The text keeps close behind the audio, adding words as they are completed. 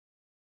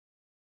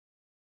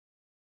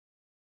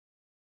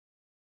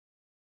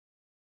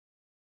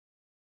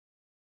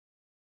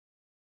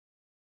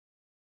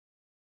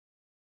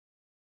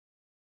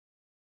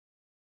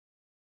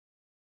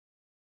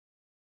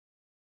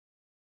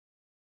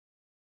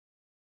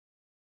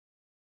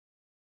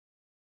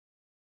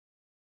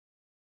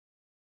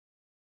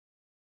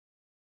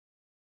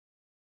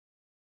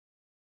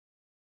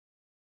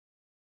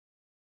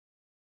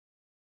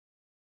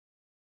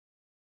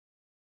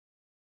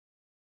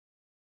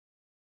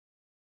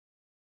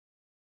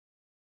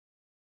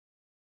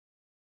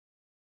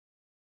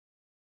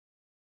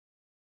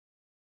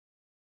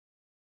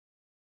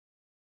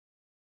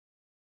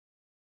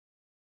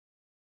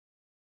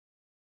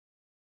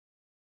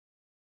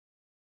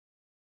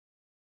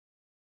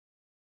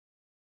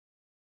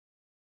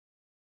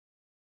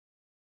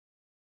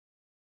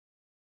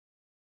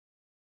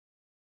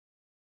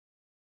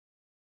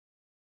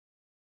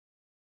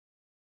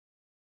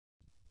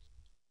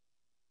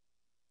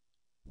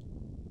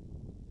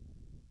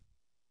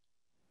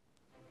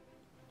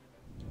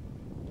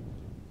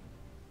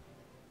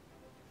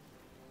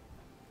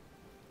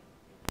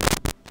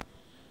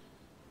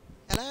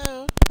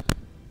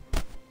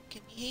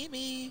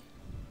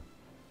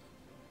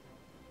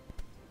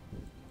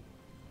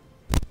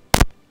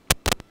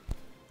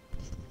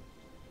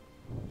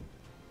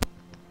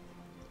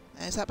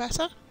Is that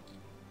better?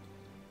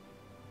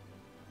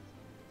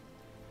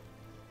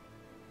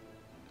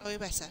 Are we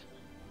better?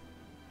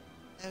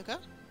 There we go.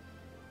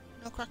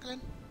 No crackling.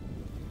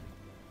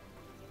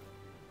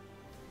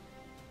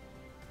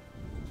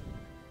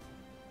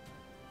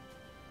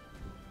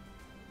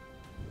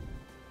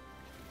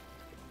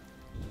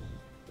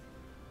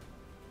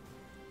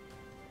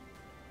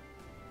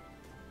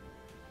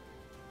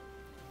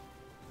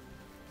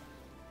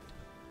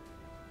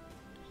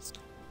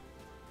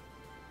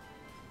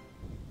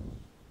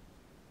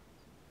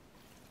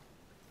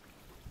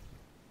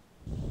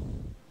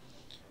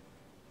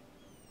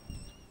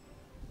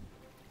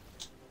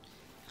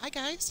 Hi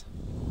guys.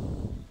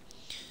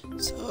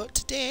 So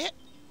today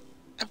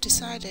I've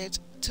decided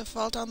to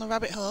fall down the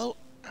rabbit hole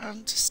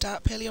and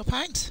start Paleo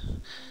Pines.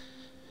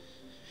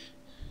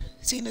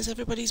 Seeing as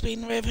everybody's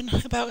been raving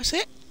about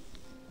it.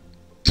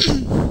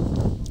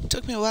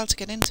 Took me a while to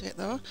get into it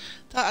though.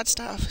 Thought I'd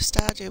start off with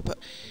Stardew, but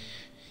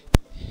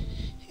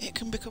it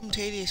can become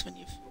tedious when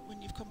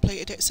you've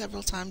completed it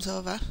several times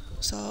over.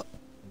 So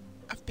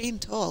I've been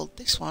told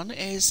this one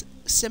is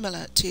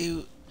similar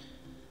to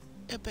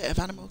a bit of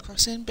Animal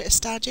Crossing, bit of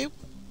Stardew,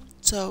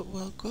 so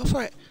we'll go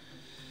for it.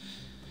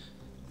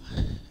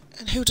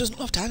 And who doesn't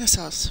love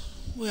dinosaurs?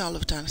 We all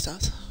love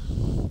dinosaurs.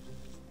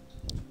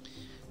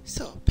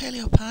 So,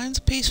 Paleo Pines,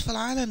 peaceful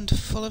island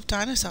full of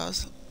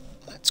dinosaurs.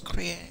 Let's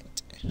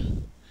create.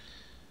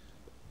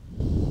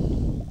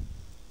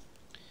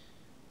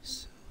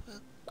 So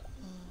we'll go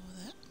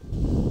there.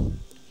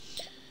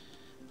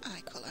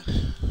 Eye colour.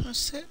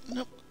 That's it.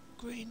 Nope.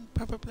 Green,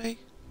 probably.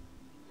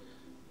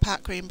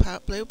 Part green,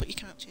 part blue, but you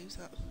can't choose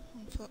that,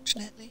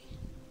 unfortunately.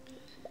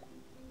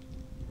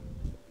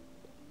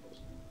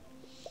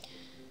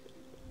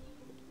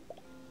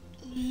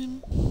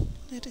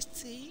 Let us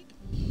see.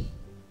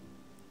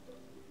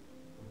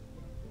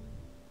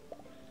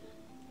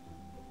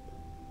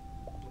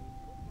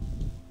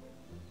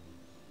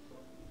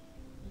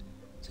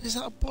 So is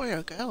that a boy or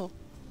a girl?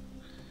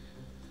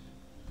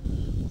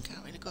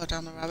 Can't really go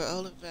down the rabbit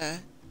hole of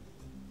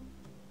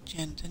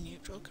gender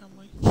neutral, can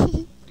we?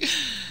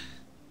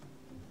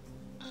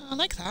 I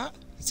like that.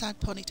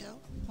 Side ponytail.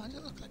 Why does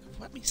it look like I've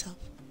wet myself?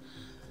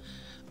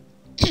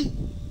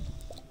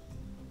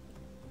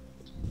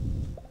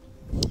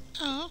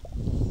 Oh,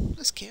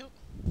 that's cute.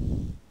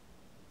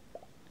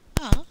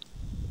 Oh.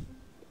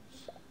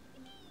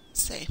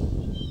 Let's see.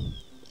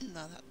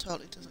 No, that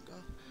totally doesn't go.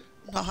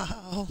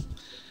 No.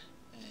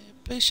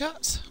 Blue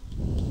shots.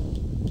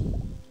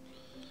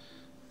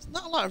 There's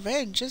not a lot of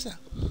range, is there?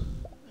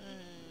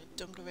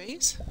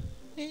 Dungarees.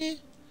 Yeah.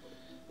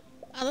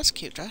 Oh, that's a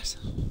cute dress.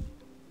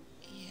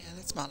 Yeah,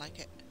 that's more like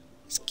it.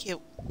 It's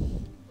cute.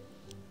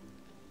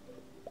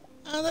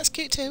 Oh, that's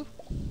cute too.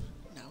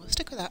 No, we'll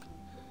stick with that.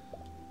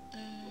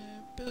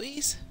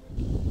 Booties.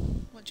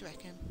 What do you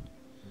reckon?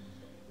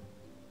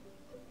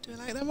 Do we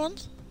like them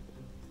ones?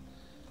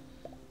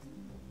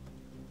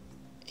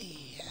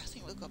 Yeah, I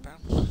think we'll go brown.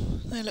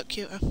 They look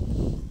cuter.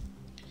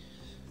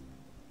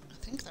 I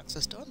think that's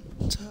us done.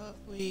 So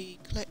we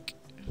click.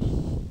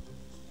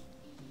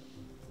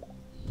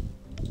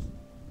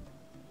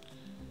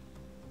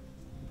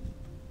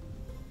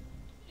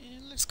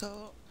 And let's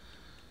go.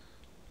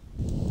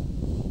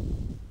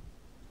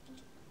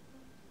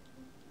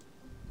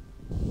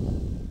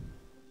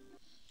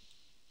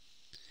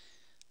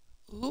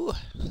 Ooh,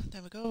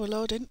 there we go, we're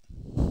loading.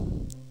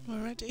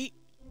 We're ready.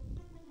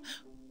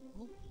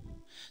 Ooh.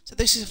 So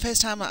this is the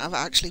first time that I've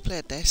actually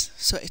played this,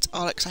 so it's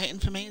all exciting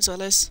for me as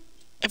well as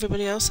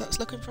everybody else that's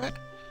looking for it.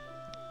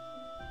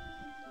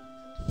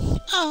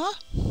 Ah,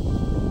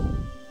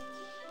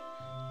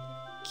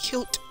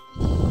 cute.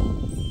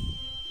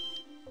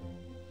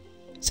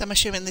 So I'm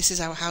assuming this is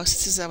our house,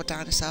 this is our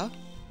dinosaur.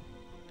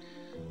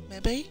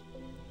 Maybe?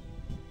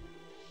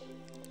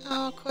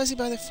 Oh, cozy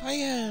by the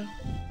fire.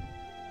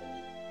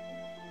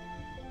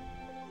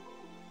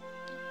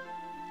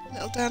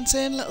 Little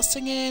dancing, little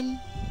singing.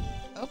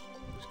 Oh,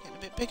 it's getting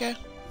a bit bigger.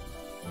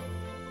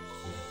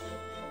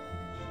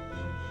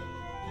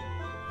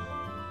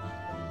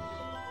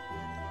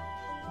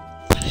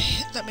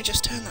 Let me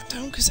just turn that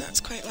down because that's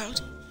quite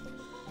loud.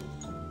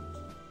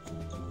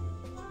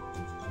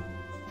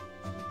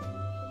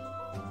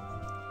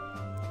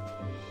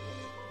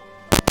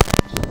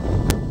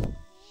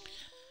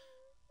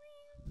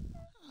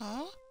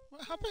 Oh,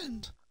 what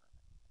happened?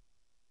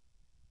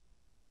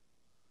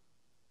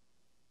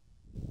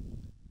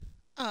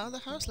 Oh, the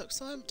house looks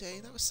so empty.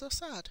 That was so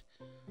sad.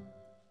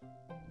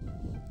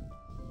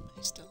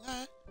 He's still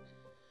there.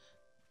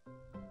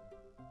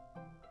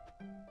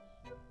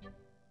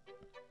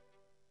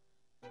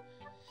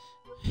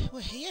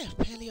 We're here,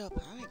 Paleo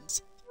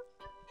Pines.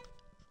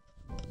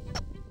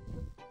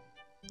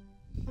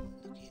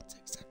 Look, it's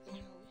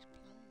exactly how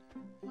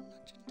we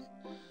imagined it.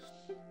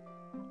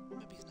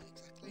 Maybe it's not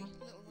exactly. A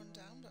little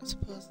rundown, but I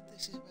suppose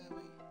this is where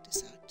we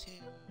decide to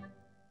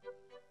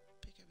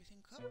pick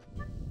everything up.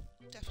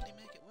 Definitely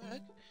make it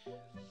work.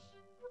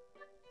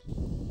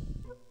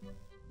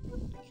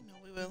 You know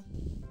we will.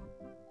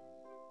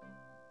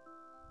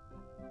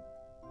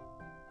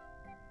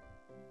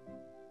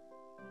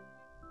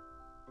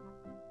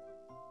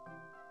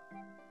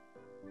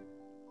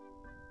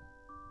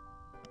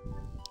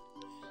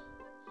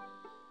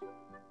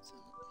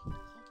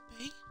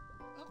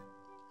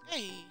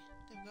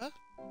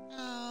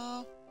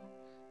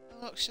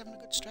 she's having a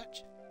good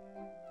stretch.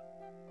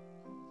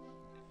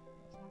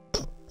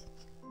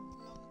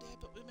 Long day,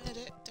 but we made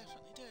it.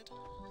 Definitely did. What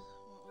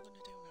are we going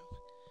to do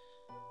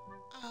now?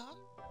 Ah,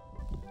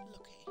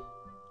 Lucky.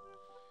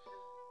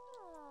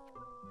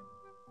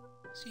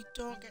 So you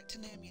don't get to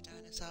name your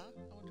dinosaur. I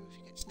wonder if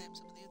you get to name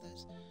some of the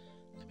others.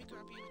 Let me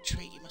grab you a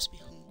treat. You must be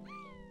hungry.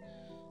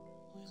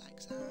 We like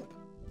that.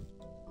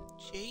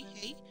 She,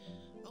 he.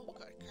 Oh, we've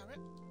got a carrot.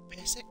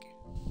 Basic.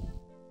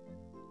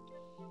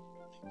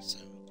 So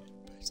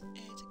press A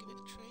to give it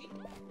a treat.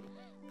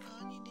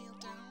 And you kneel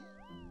down.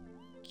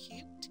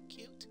 Cute,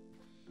 cute.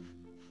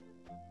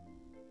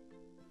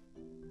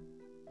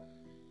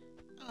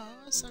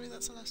 Oh, sorry,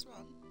 that's the last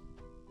one.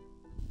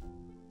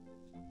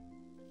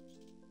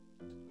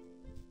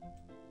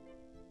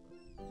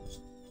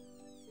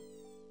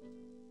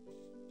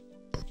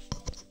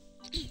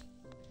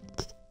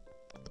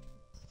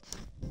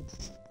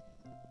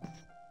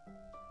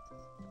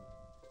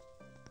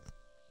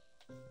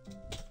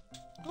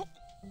 Oh.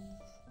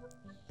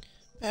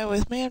 Bear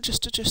with me, I'm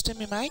just adjusting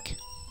my mic.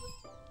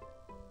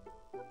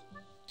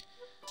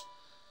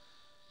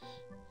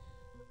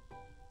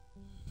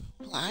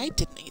 Well, I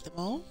didn't eat them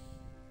all.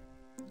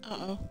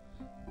 Uh-oh.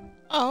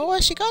 Oh,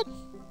 where's she gone?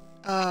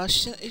 Is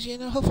she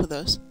in a huff with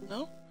us?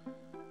 No?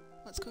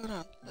 What's going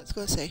on? Let's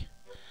go see.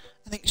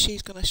 I think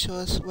she's going to show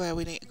us where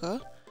we need to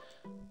go.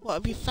 What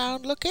have you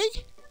found, Lucky?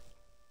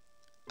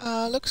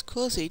 Looks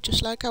cosy,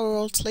 just like our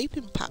old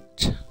sleeping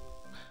patch.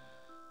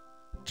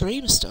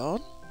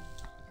 Dreamstone?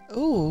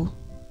 Ooh.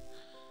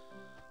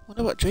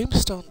 Wonder what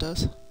Dreamstone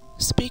does.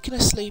 Speaking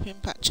of sleeping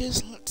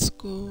patches, let's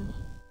go.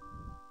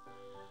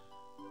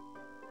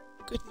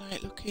 Good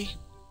night, Lucky.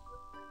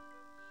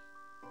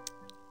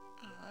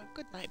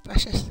 Good night,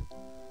 precious.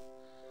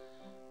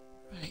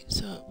 Right,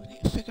 so we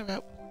need to figure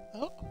out...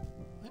 Oh,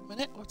 wait a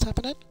minute, what's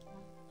happening?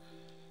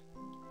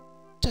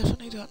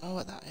 Definitely don't know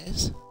what that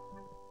is.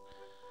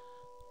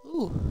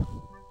 Ooh.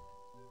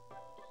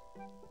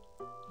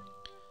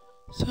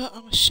 So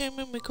I'm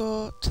assuming we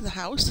go to the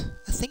house.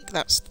 I think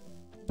that's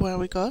where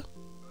we go.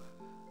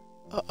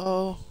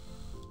 Uh-oh.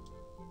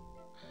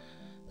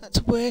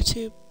 That's way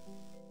too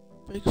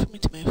big for me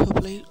to move.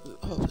 Hopefully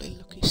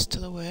Lucky's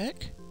still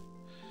awake.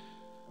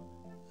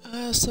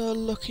 So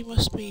Lucky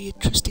must be your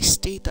trusty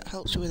steed that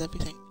helps you with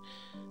everything.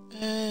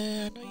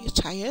 I know you're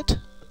tired.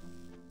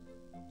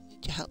 I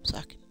need your help so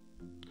I can...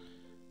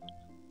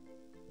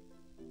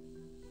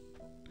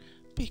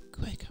 Be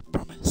quick, I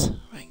promise.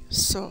 Right,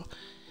 so...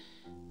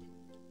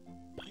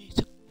 I need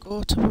to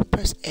go to and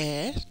press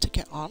A to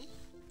get on.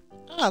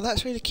 Oh,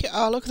 that's really cute.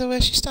 Oh, look at the way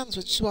she stands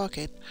when she's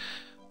walking.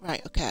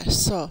 Right, okay,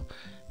 so...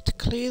 To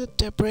clear the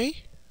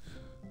debris...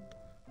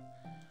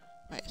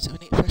 Right, so we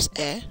need to press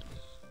A.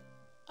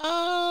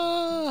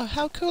 Oh,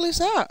 how cool is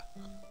that?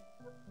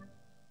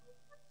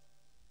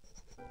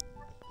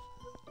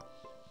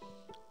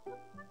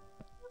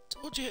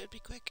 Told you it'd be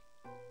quick.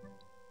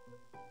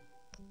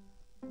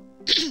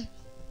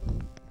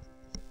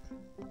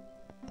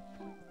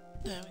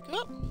 There we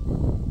go.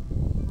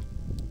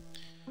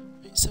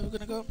 Right, so we're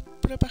gonna go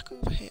put her back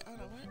over here. Oh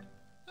no, wait.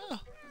 Oh,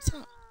 what's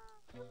that?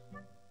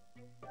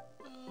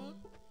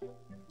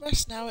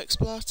 Rest now,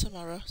 explore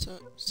tomorrow. So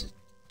it's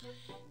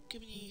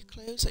giving you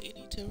clues that you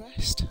need to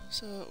rest.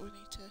 So we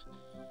need to...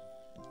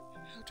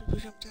 How do we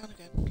jump down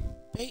again?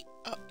 B.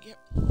 Oh, yep.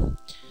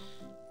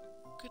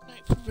 Good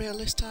night for real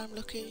this time,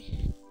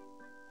 Lucky.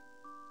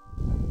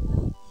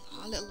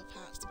 Oh, little love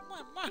hearts.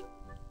 Mwah.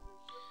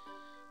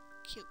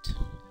 Cute.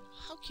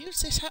 How cute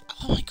is this house?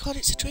 Oh my god,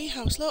 it's a tree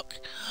house, look!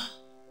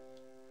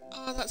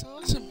 Oh, that's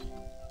awesome.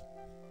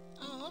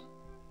 Oh.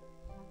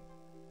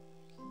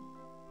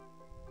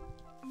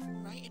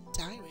 Writing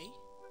diary.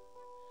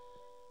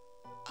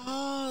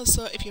 Oh,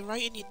 so if you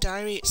write in your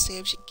diary, it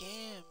saves your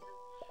game.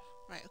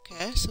 Right,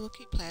 okay, so we'll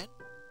keep playing.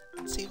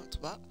 See what's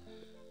what.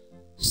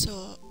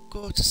 So,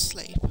 go to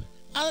sleep.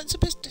 Oh, it's a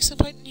bit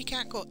disappointing you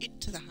can't go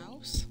into the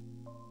house.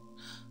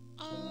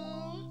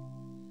 Oh,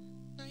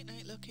 night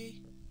night,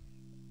 Lucky.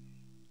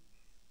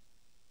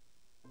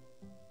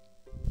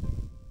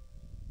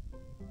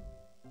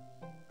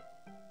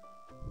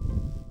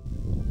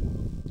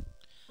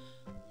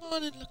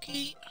 Morning,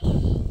 Lucky.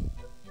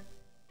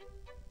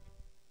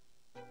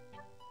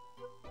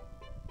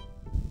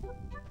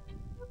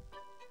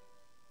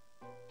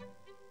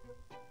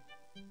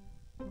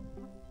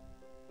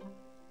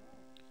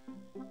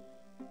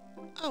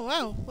 Oh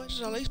wow, where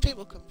did all these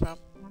people come from?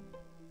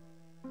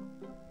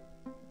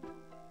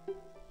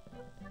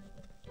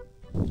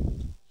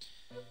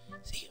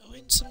 See,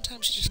 Owen,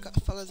 sometimes you just got to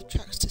follow the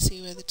tracks to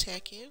see where they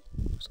take you.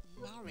 So,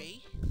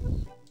 Mary.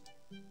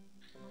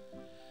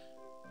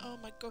 Oh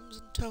my gums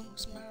and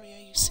tongues, Mary,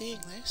 are you seeing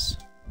this?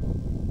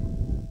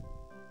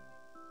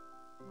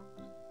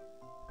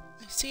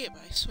 I see it,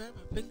 but I swear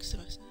my blinks to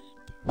myself.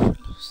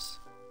 Peripherals.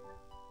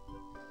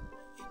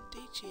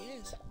 Indeed she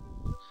is.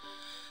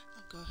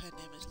 I'll go, her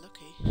name is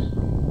Lucky.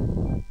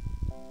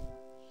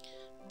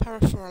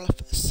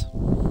 Paraphorolifus.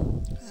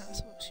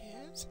 That's what she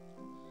is.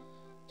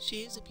 She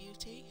is a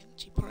beauty, isn't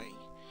she pretty?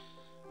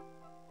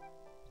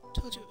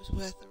 Told you it was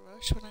worth the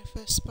rush. When I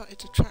first spotted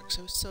the tracks,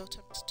 I was so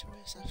tempted to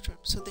race after him.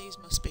 So these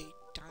must be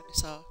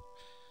dinosaur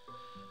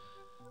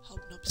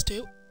hobnobs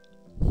too.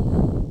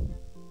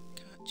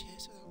 Can't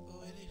chase without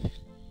going,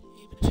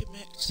 even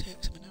if it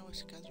takes him an hour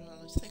to gather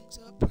all his things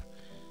up.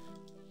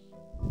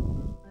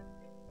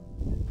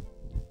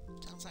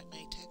 Sounds like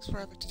me, it takes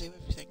forever to do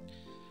everything.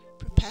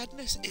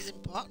 Preparedness is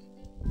important.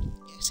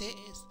 Yes, it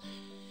is.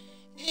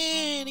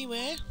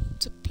 Anyway,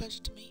 it's a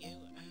pleasure to meet you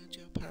and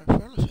your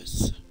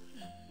paraprolophus.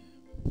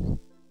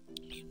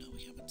 You know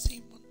we haven't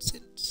seen one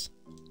since.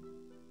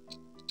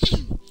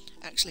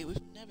 Actually,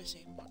 we've never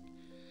seen one.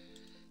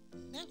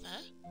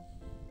 Never.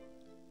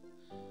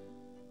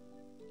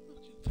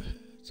 Looking for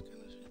herds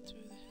galloping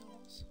through the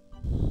hills.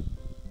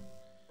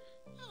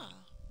 Ah.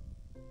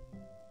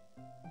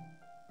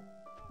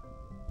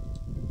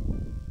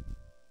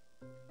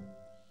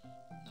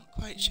 Not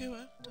quite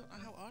sure. Don't know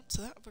how to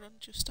answer that, but I've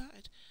just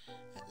started.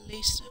 At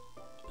least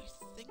we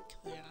think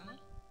they are.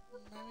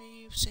 Mary,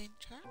 you've seen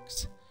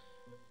tracks?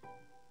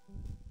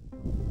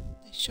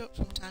 They show up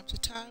from time to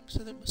time,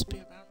 so they must be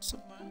around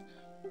somewhere.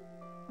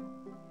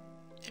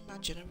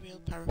 Imagine a real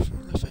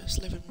paraprolophus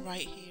living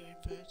right here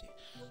in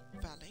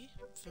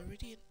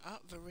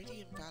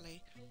Viridian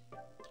Valley.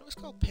 It was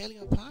called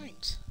Paleo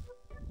Pines.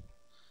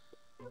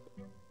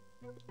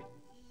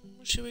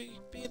 Should we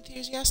be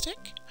enthusiastic?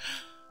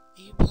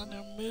 Are you planning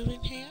on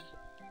moving here?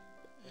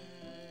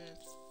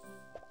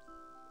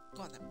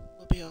 Go on then,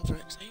 we'll be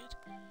overexcited.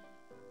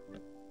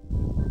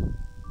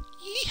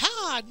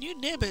 Yeehaw! New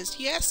neighbours,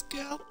 yes,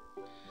 girl!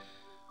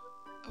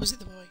 Or was it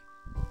the boy?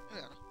 I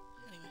don't know.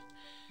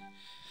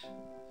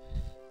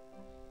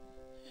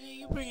 Anyway.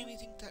 You bring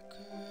anything that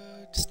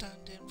could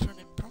stand in for an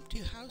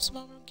impromptu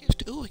housewarming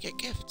gift? Ooh, we get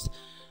gifts.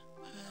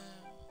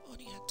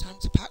 Only had time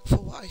to pack for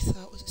what I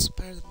thought was a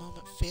spare of the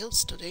moment field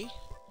study.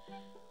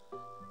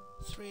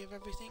 3 of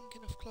everything,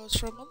 enough clothes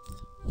for a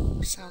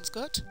month. Sounds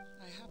good.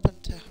 I happen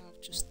to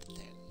have just the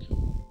thing.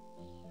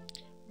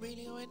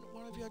 Really, Owen?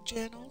 One of your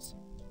journals?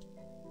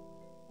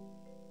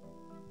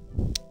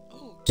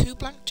 Oh, 2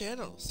 blank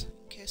journals,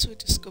 in case we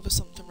discover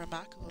something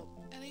remarkable.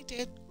 And he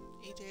did.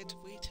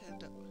 We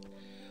turned up.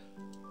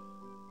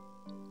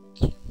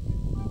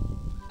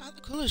 Aren't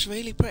the colours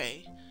really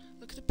pretty?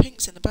 Look at the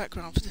pinks in the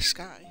background for the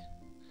sky.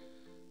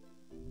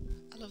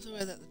 I love the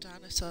way that the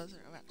dinosaurs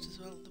interact as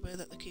well, and the way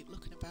that they keep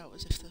looking about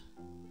as if they're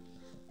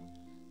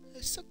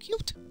so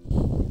cute.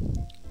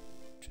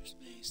 Trust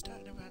me,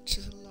 starting a ranch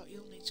is a lot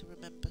you'll need to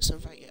remember, so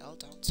write it all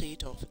down so you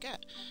don't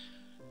forget.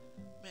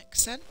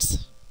 Makes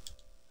sense.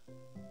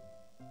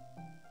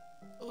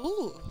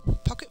 Ooh,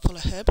 pocket full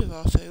of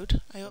herbivore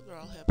food. I hope they're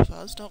all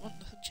herbivores, don't want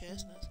nothing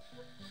chasing us.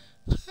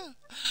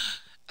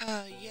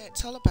 Yeah,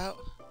 it's all about...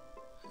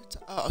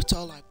 It's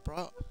all I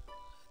brought.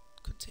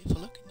 Couldn't see for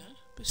looking now.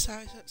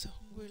 Besides, that's a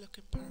hungry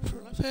looking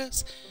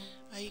paraprolophus.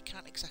 You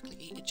can't exactly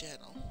eat a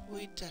journal.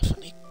 We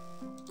definitely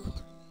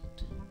couldn't.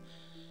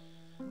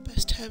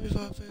 Best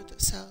herbivore food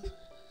that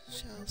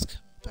shells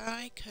can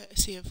buy,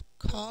 courtesy of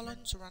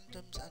Collins,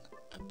 Randoms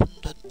and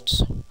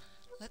Abundance.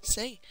 Let's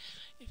see.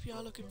 If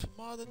you're looking for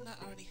more than that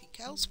or anything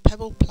else,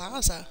 Pebble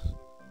Plaza.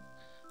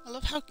 I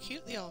love how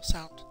cute they all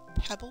sound.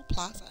 Pebble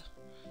Plaza.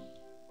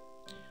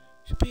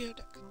 Should be your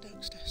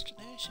next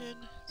destination.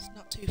 It's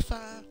not too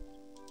far.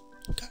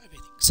 Got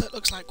everything. So it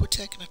looks like we're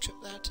taking a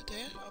trip there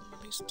today, or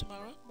maybe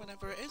tomorrow,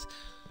 whenever it is.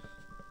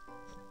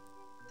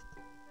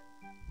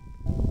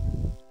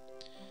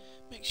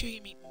 Make sure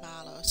you meet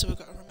Marlowe. So we've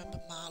got to remember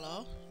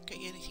Marlowe. Get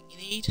you anything you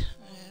need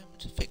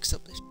to fix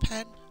up this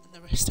pen and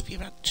the rest of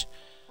your ranch.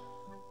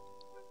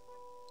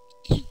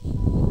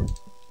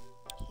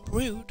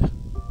 Rude.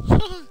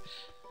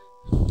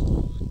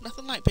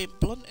 Nothing like being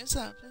blunt, is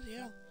there? Bloody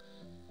hell.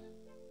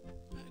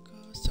 Better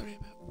go. Sorry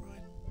about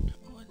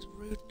Owen's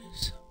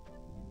rudeness.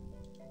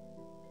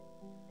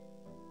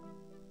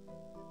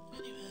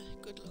 Anyway,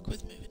 good luck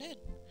with moving in.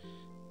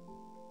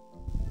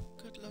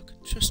 Good luck,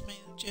 and trust me,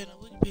 the journal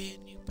will be your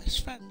new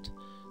best friend.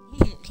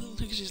 Look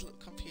at his look,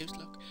 confused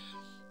look.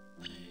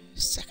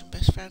 Second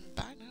best friend,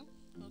 bye now.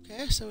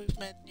 Okay, so we've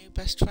made new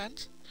best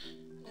friends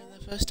in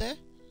the first day.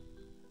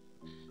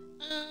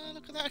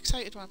 Look at that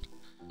excited one.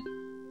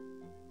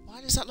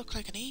 Why does that look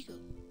like an eagle?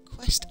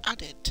 Quest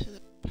added to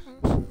the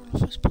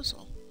paraprolophus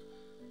puzzle.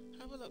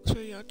 Have a look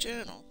through your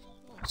journal.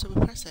 Oh, so we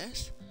press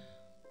this.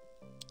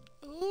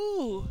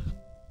 Ooh.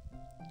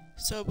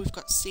 So we've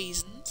got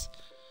seasons.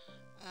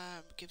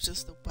 Gives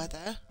us the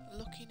weather.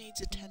 Lucky needs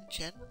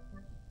attention.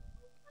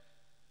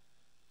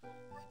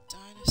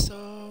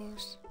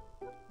 Dinosaurs.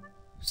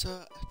 So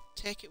I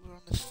take it we're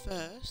on the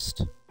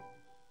 1st.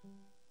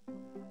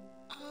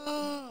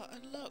 Oh,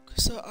 and look,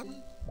 so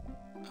on...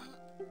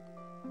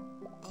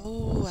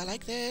 oh, I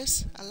like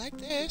this. I like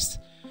this.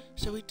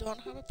 So we don't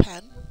have a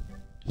pen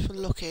for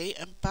Lucky,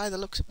 and by the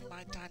looks of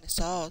my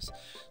dinosaurs.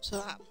 So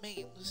that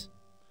means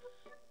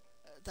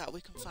that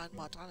we can find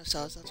more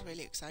dinosaurs. That's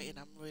really exciting.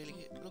 I'm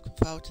really looking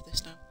forward to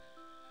this now.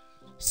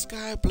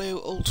 Sky blue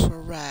ultra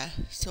rare.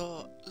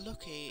 So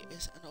Lucky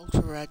is an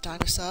ultra rare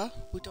dinosaur.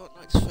 We don't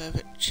know its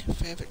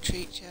favourite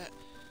treat yet.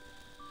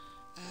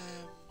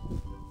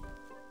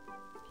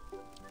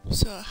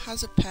 So it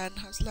has a pen,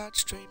 has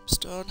large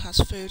dreamstone, has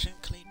food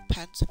and clean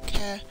pens, and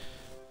care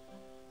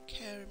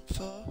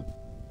info.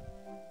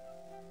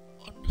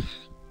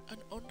 An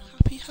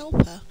unhappy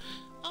helper.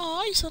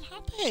 Oh, he's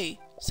unhappy.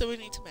 So we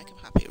need to make him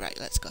happy. Right,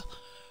 let's go.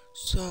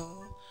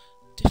 So,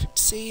 different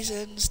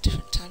seasons,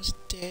 different times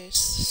of day.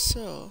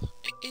 So,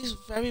 it is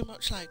very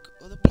much like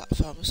other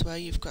platforms where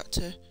you've got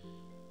to...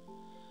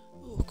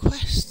 Ooh,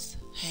 quests.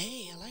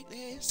 Hey, I like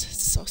this.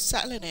 So,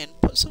 settling in.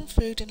 Put some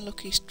food in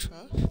Lucky's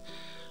trough.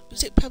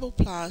 Visit Pebble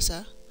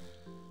Plaza.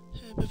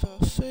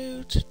 Herbivore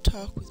food.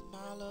 Talk with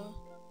Marlowe.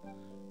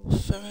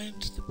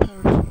 Find the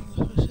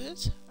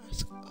paraphrase.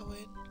 Ask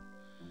Owen.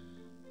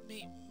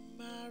 Meet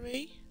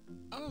Mary.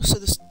 Oh, so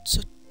there's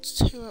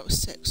 2 out of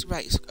 6.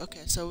 Right,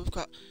 okay, so we've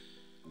got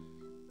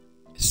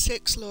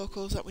 6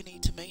 locals that we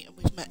need to meet, and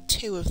we've met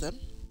 2 of them,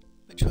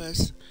 which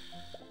was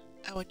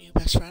our new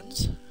best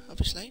friends,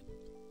 obviously.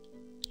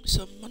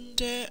 So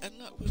Monday, and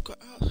look, we've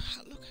got, oh,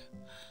 look.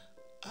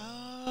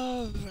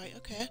 Oh, right,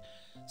 okay.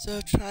 So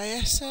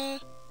Triessa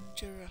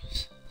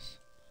Giraffes.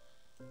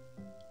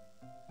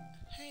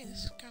 Hey,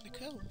 this is kind of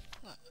cool.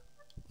 What?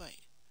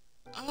 Wait.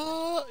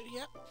 Oh,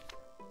 yeah.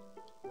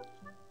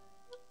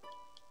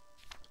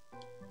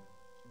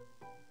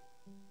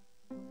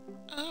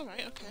 Oh,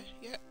 right, okay,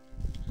 yeah.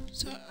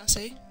 So, I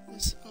see.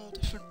 There's all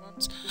different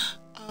ones.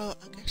 Oh,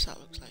 I guess that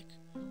looks like...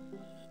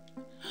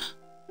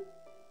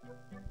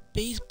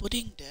 Bees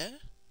Budding Day?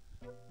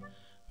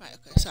 Right,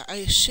 okay, so I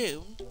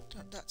assume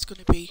that's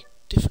going to be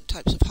different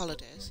types of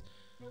holidays.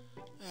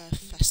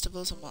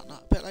 Festivals and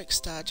whatnot. A bit like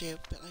Stardew,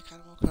 a bit like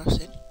Animal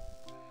Crossing.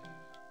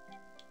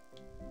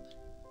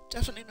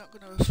 Definitely not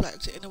going to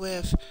reflect it in a way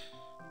of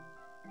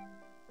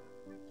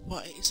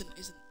what it isn't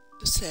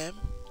the same,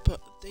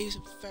 but these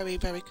are very,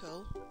 very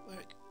cool.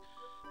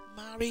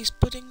 Mary's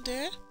Budding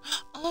Day?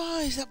 Oh,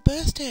 is that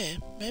birthday?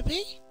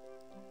 Maybe?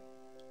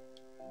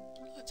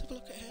 Let's have a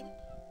look at him.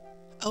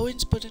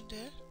 Owen's Budding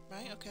Day.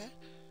 Right, okay.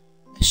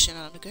 A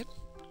shenanigan.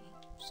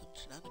 Some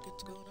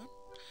shenanigans going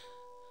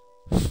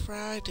on.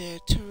 Friday,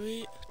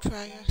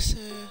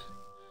 Triessa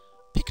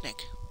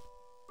Picnic.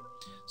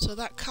 So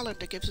that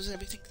calendar gives us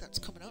everything that's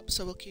coming up,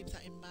 so we'll keep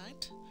that in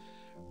mind.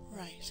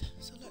 Right,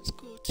 so let's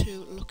go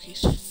to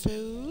Lucky's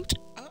food.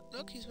 Oh,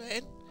 look, he's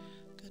waiting.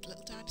 Good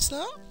little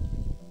dinosaur.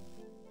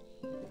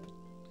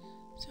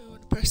 So we're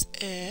going to press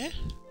A, and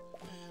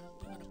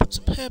we're going to put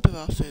some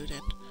herbivore food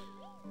in.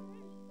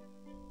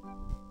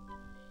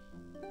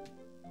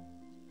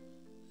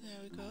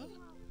 There we go.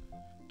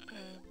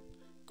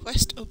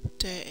 Quest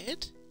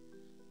updated.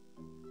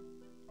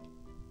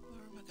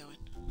 Where am I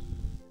going?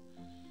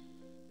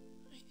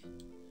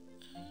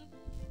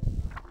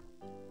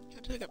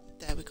 How do I get...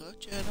 There we go,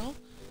 journal.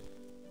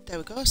 There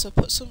we go, so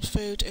put some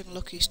food in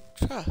Lucky's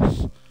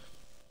trough.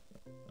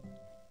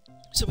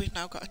 So we've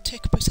now got a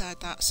tick beside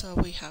that, so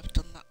we have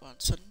done that one.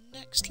 So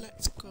next,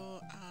 let's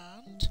go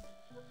and...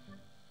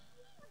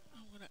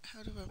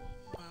 how do I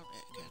mount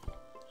it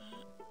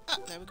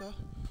again? There we go.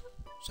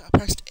 So I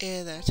pressed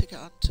A there to get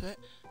onto it.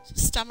 So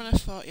stamina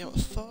 40 out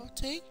of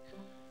 40.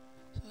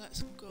 So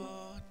let's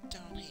go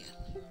down here.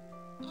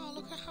 Oh,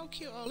 look at how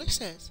cute all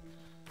this is.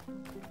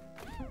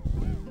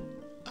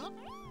 Oh.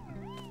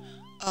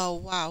 Oh,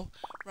 wow.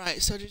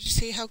 Right, so did you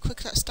see how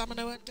quick that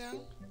stamina went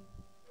down?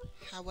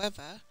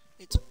 However,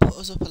 it's put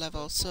us up a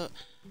level, so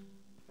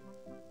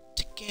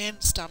to gain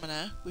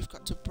stamina, we've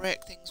got to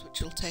break things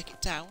which will take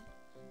it down.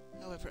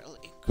 However, it'll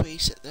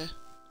increase at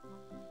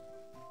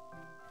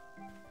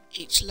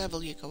each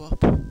level you go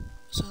up.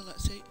 So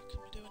let's see, can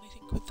we do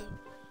anything with the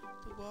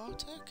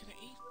water? Can it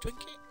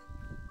drink it?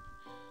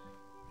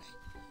 Right,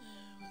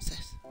 what's this?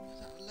 Is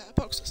that a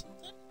letterbox or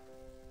something?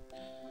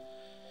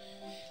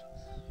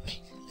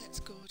 Right, let's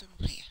go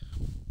down here.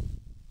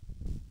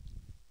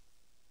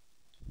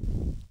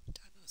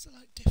 Dinos are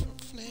like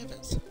different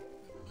flavours.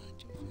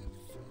 Remind you of your...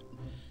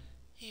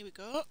 Here we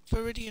go,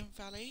 Viridian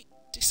Valley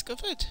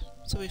discovered.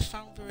 So we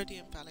found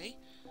Viridian Valley.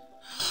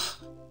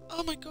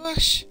 Oh my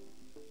gosh!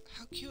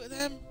 How cute are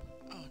them?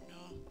 Oh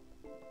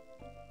no.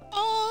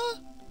 Oh!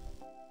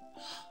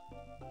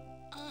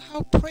 Oh,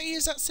 how pretty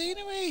is that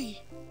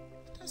scenery?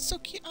 That's so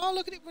cute. Oh,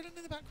 look at it running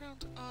in the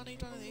background. Oh, I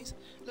need one of these.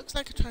 It looks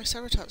like a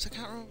Triceratops. I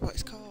can't remember what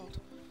it's called.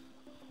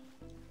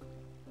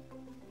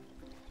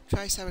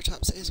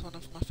 Triceratops is one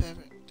of my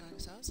favourite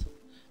dinosaurs,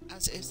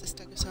 as is the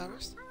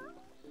Stegosaurus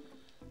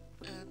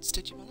and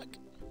Stygimoloch.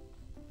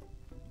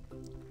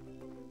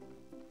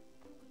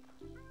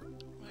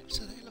 Right,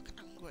 so they look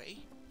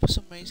angry for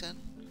some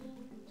reason.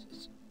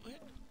 Wait,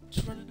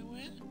 it's running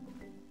away.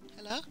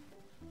 Hello?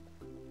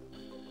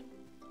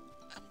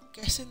 I'm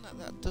guessing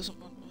that doesn't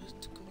want us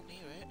to go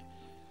near it.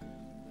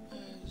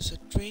 It's a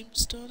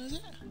dreamstone, is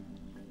it?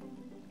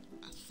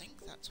 I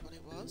think that's what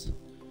it was.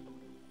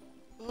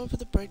 Over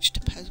the bridge to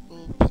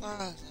Pebble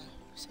Plaza.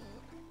 So,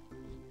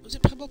 was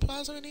it Pebble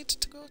Plaza we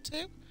needed to go to?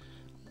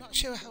 I'm not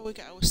sure how we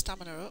get our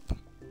stamina up.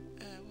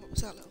 What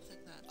was that little thing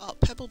there? Oh,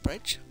 Pebble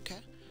Bridge.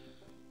 Okay.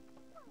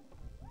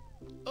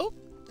 Oh,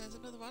 there's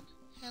another one.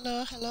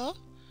 Hello, hello.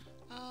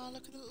 Oh,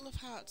 look at the little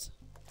hearts.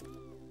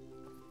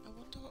 I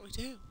wonder what we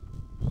do.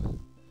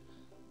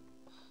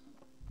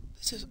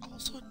 this is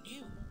also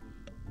new.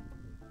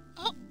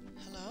 Oh,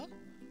 hello.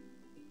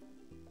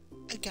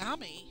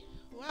 Agami.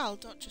 Well,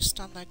 don't just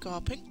stand there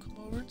gawping. Come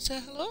over and say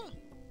hello.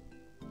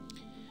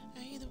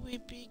 Are you the wee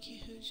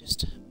beaky who's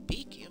just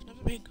beaky? I've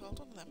never been called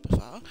one of them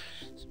before.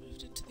 Just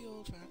moved into the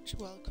old ranch.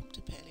 Welcome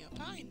to Paleo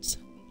Pines.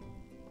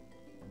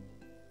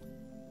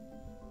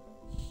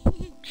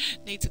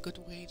 Needs a good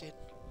wading.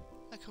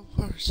 Like a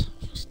horse.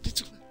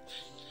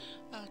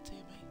 Oh dear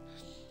me.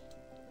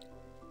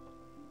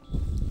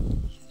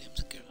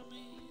 Name's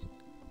Granny.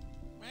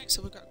 Right,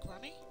 so we've got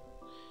Granny.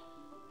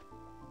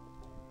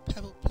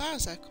 Pebble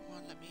Plaza, come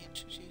on, let me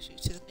introduce you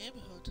to the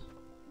neighbourhood.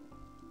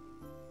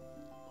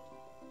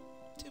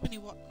 Too many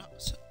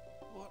whatnots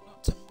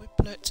and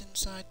whiplets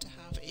inside to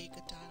have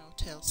eager dino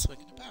tails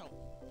swinging about.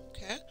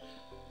 Okay.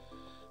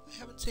 I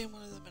haven't seen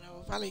one of them in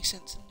our valley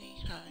since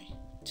knee-high.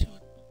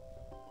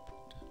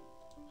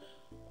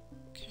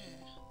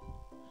 Okay.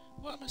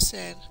 What am I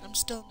saying? I'm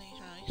still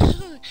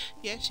knee-high.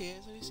 Yeah, she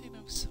is. Have you seen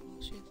how small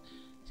she is?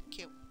 She's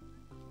cute.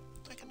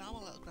 Like a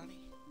normal little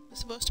granny. They're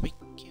supposed to be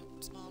cute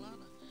and small,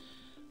 aren't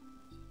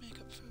they? Make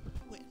up for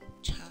wit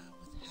and charm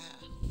with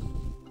hair.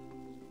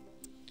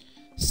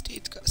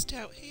 Steed's got a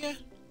stout here.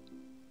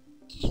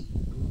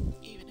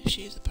 Even if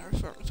she is a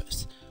peripheral of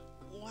us.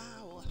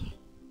 Wow.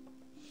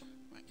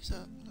 Right, so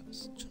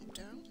let's jump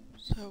down.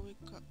 So we've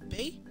got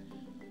B.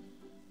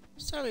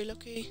 Sorry,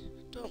 Lucky.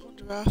 Don't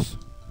wander off.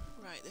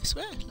 Right, this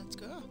way. Let's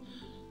go.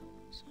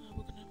 So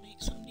we're going to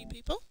meet some new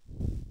people.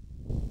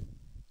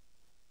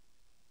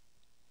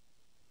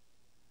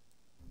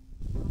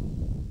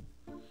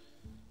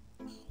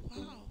 Oh,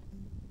 wow.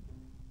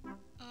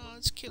 Oh,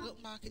 it's a cute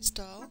little market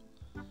stall.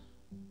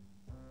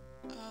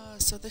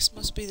 So this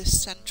must be the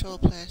central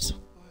place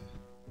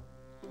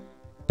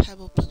for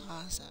Pebble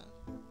Plaza.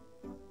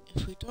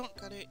 If we don't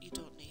got it, you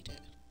don't need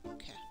it.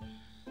 Okay.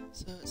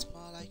 So it's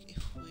more like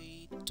if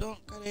we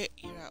don't got it,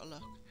 you're out of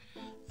luck.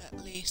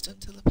 At least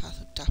until the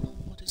path of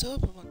Dapplewood is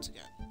open once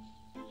again.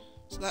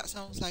 So that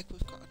sounds like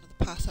we've got another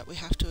path that we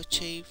have to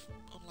achieve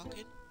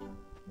unlocking.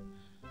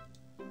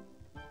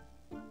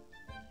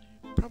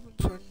 Problem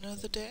for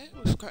another day.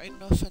 We've got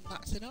enough and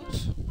that's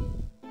enough.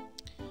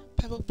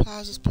 Pebble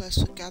Plaza's place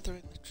for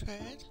gathering the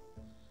trade.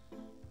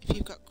 If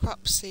you've got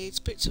crops, seeds,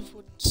 bits of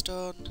wood and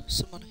stone,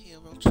 someone here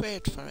will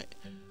trade for it.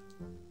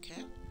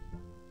 Okay.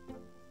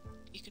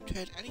 You can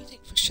trade anything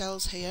for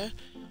shells here.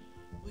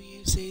 We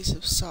use these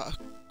as sort of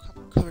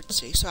common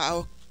currency. So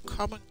our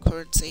common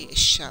currency is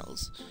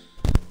shells.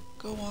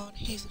 Go on,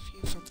 here's a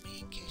few from me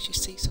in case you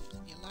see something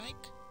you like.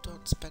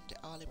 Don't spend it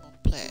all in one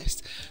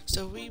place.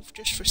 So we've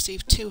just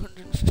received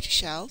 250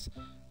 shells.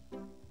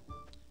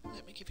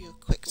 Let me give you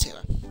a quick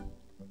tour.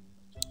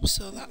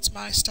 So that's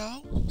my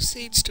stall.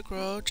 Seeds to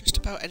grow, just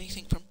about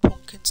anything from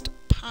pumpkins to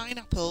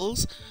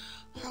pineapples.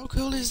 How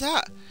cool is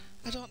that?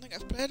 I don't think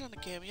I've played on a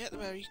game yet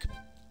where you can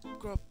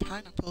grow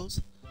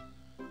pineapples.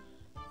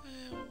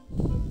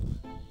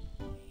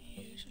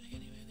 Usually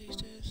anyway these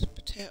days.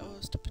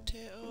 Potatoes to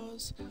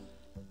potatoes.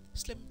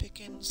 Slim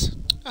pickings.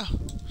 Oh,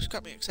 she's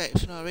got me excited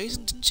for no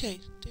reason, didn't she?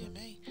 Dear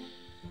me.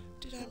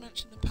 Did I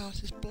mention the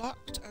path is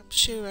blocked? I'm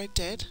sure I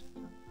did.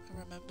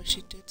 I remember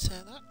she did say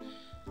that.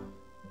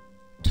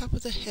 Top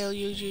of the hill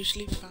you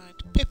usually find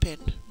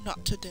Pippin.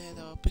 Not today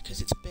though,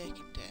 because it's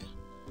baking day.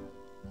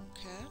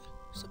 Okay,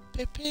 so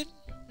Pippin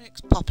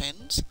makes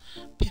poppins.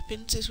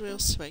 Pippins is real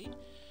sweet.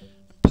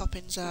 And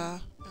poppins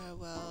are,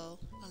 well,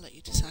 I'll let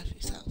you decide for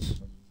yourself.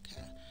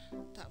 Okay,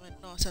 that made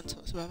no sense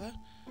whatsoever.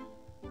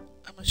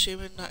 I'm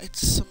assuming that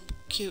it's some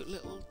cute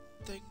little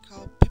thing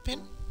called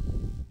Pippin.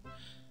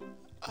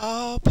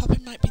 Oh,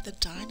 Poppin might be the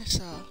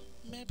dinosaur.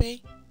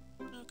 Maybe.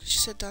 No, because she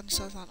said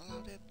dinosaurs aren't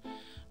allowed in.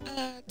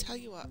 Tell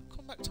you what,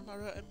 come back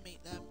tomorrow and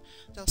meet them.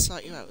 They'll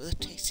sort you out with a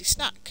tasty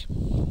snack.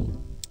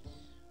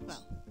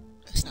 Well,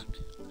 a snack.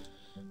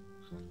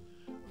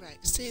 Right,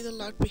 see the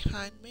lad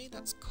behind me?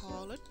 That's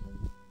Colin.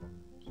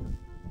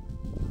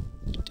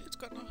 Dude's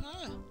got no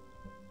hair.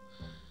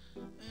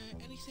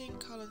 Anything,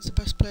 Colin's the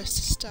best place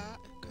to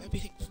start. Got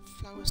everything from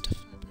flowers to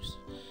fibres.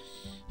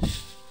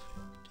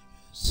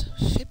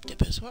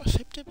 Fib-dibbers. What are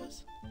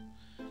fib-dibbers?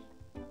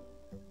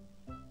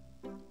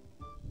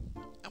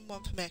 I'm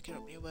one for making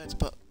up new words,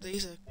 but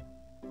these are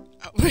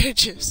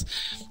outrageous.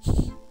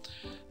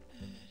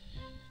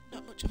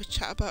 Not much of a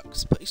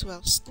chatterbox, but he's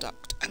well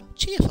stocked and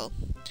cheerful.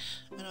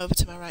 And over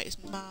to my right is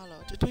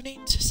Marlowe. Did we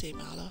need to see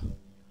Marlowe?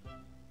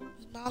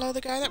 Is Marlowe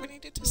the guy that we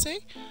needed to see?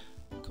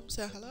 Come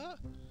say hello.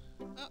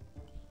 Oh,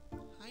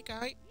 hi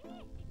guy.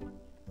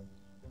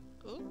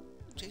 Oh,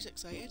 she's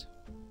excited.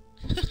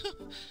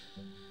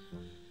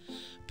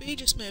 B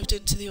just moved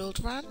into the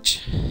old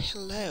ranch.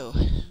 Hello.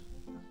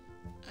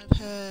 I've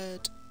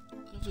heard.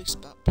 Lovely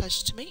spot.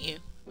 Pleasure to meet you.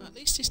 Well, at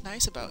least he's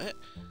nice about it.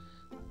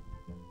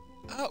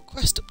 Oh,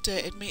 quest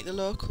updated. Meet the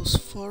locals.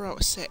 4 out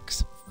of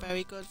 6.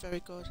 Very good, very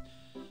good.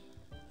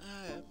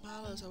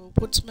 Marlowe's our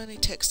woodsman. He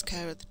takes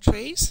care of the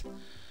trees.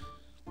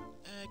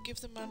 Give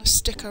the man a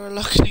stick or a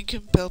lock and he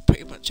can build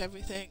pretty much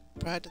everything.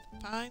 Pride of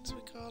the Pines,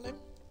 we call him.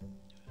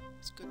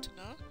 It's good to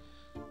know.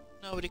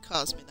 Nobody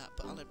calls me that,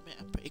 but I'll admit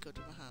I'm pretty good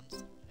with my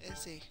hands.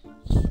 Is he?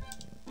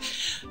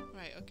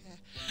 Right, okay.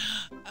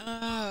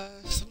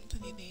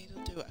 Something you need,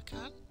 I'll do what I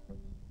can.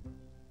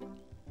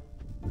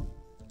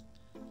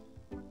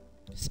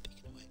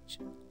 Speaking of which.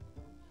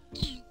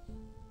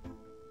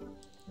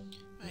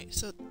 Right,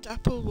 so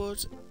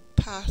Dapplewood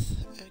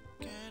Path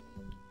again.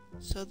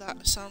 So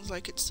that sounds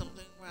like it's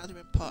something rather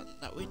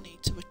important that we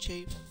need to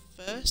achieve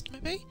first,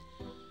 maybe?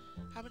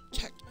 Haven't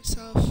checked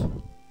myself.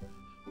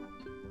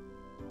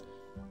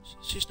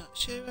 She's not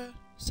sure.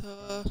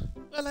 So,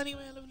 well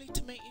anyway, lovely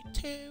to meet you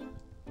too.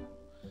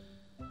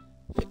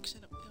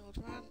 Fixing up the old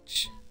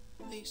ranch.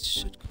 These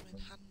should come in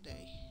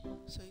handy.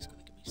 So he's going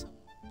to give me some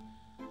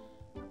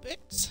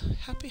bits.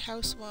 Happy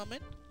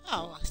housewarming.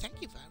 Oh,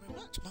 thank you very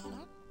much,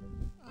 Marlon.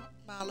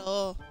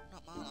 Marlo,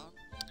 not Marlon.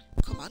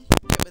 Come on,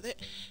 get with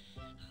it.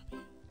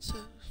 So,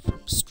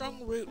 from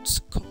strong roots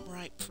come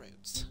ripe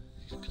fruits.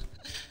 I like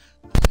that.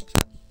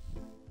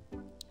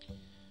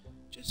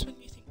 Just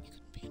when you think you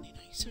couldn't be any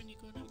nicer and you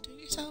go and do it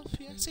yourself.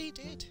 Yes, he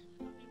did.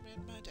 You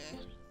made my day.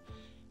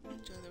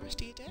 Enjoy the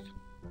rest of your day.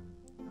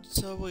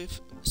 So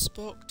we've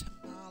spoke to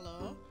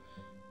Marlo.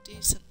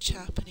 Decent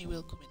chap, and he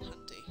will come in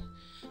handy.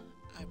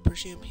 I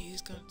presume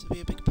he's going to be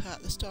a big part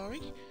of the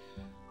story.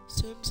 As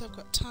soon as I've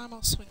got time,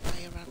 I'll swing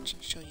by your ranch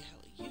and show you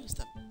how to use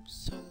them.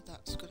 So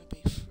that's going to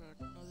be for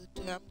another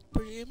day, I'm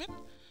presuming.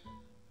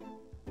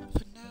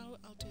 For now,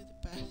 I'll do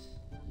the best.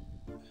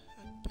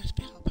 I'd best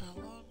be hopping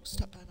along,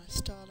 stop by my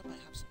stall, I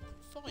might have something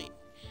for you.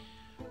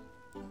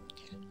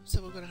 Okay,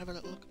 so we're going to have a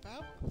little look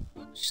about.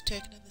 Oh, she's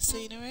taking in the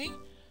scenery.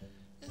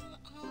 Isn't it?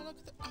 Oh, look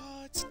at the.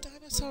 Oh, it's a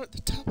dinosaur at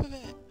the top of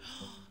it.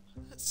 Oh,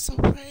 that's so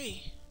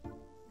pretty.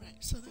 Right,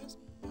 so there's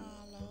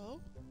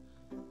Marlo.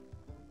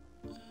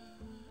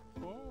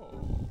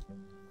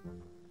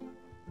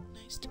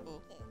 Nice to.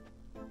 Oh,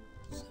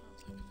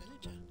 sounds like a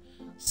villager.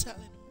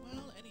 Settling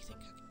well, anything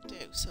I can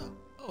do. So,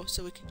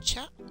 so we can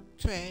chat,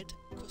 trade,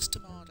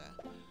 custom order.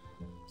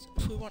 So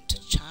if we want to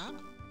chat,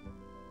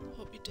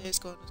 hope your day's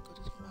going as good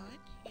as mine.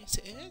 Yes,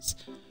 it is.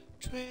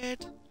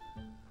 Trade.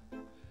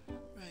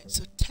 Right,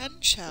 so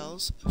 10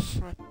 shells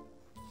for a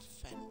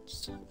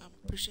fence. I'm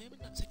presuming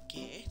that's a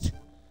gate.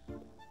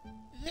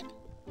 Is it?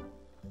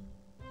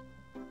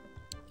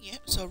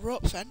 Yep, so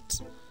rope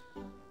fence.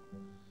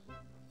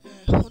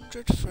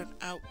 100 for an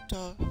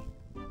outdoor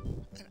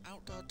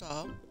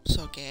door,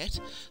 so gate.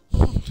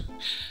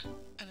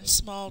 And a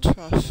small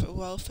trough. A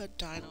well-fed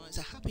dino is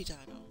a happy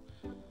dino.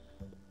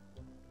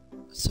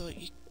 So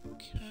you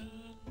can...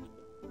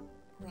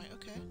 Right,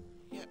 okay.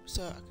 Yep,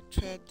 so I can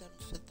trade them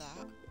for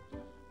that.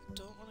 I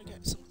don't want to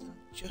get something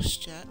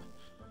just yet.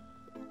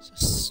 So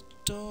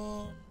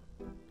stone,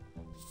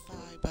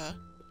 fibre,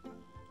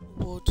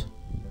 wood,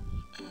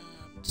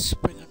 and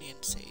spring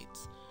onion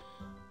seeds.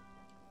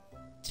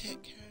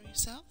 Take care of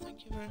yourself,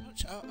 thank you very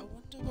much. I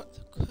wonder what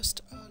the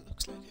custom... Oh, it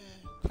looks like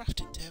a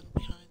crafting table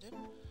behind him.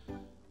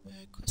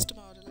 Custom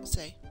order, let's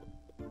see.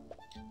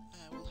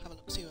 We'll have a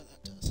look, see what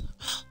that does.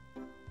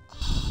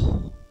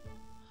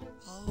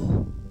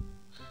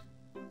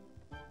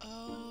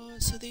 Oh,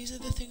 so these are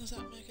the things that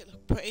make it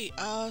look pretty.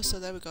 Oh, so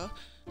there we go.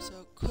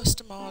 So,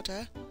 custom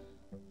order.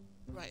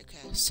 Right,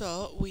 okay,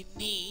 so we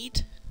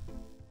need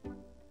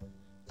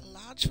a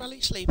large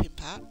valley sleeping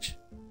patch.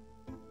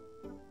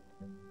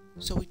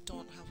 So we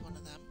don't have one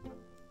of them,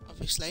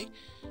 obviously.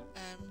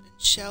 And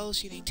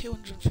shells, you need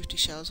 250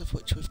 shells, of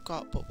which we've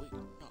got, but we're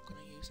not going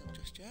to use them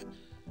just yet.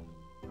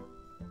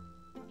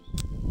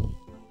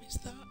 What is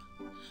that?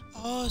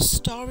 Oh,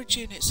 storage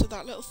unit. So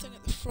that little thing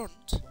at the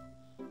front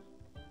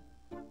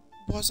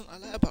wasn't a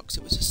letterbox,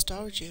 it was a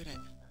storage unit.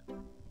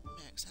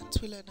 Makes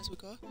sense, we learn as we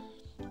go.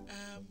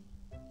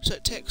 So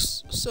it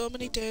takes so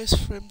many days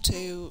for him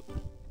to...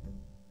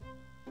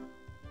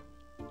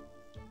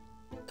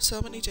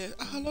 So many days...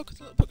 Oh, look at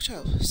the little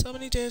bookshelf. So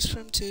many days for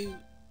him to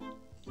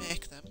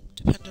make them,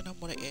 depending on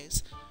what it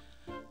is.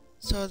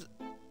 So...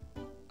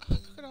 Oh,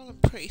 look at all them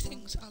pretty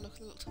things. Oh, look at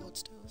the little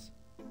toadstools.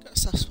 Got a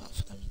soft spot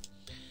for them.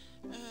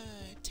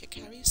 Take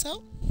care of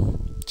yourself.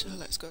 So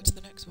let's go to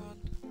the next one.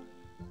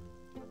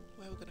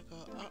 Where we're going to go?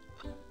 Oh,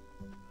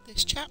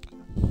 this chap.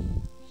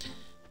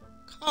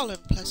 Colin,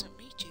 pleasant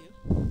meet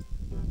you.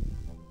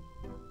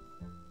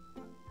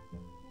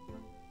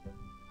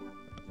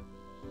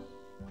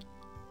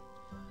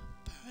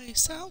 Bye,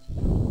 Sal.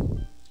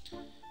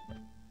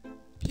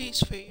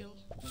 Please feel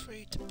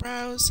free to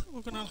browse.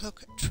 We're going to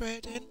look at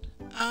trading.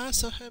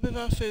 So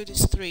herbivore food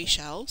is 3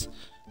 shells.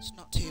 It's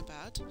not too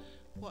bad.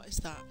 What is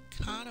that?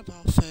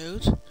 Carnivore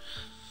food.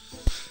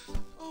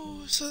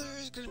 Oh, so there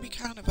is going to be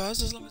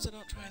carnivores. As long as they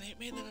don't try and eat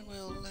me, then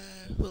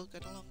we'll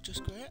get along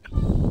just great.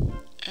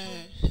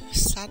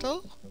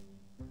 Saddle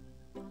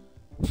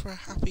for a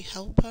happy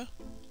helper.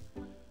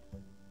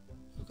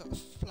 We've got a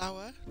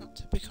flower, not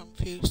to be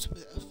confused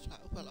with a flower.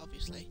 Well,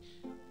 obviously,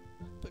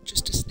 but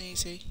just a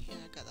sneezy. Yeah,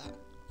 I get that.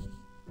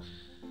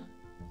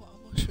 What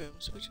are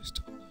mushrooms? We just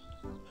took them.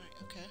 Right,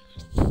 okay.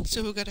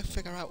 So we're going to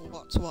figure out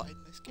what's what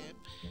in this game.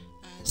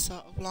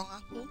 Sort of long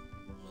apple.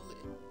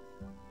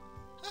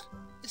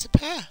 It's a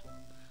pear.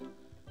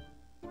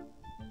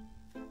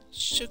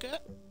 Sugar.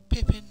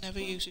 Pippin never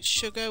uses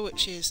sugar,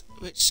 which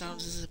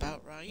sounds as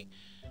about right.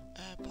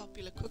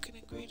 Popular cooking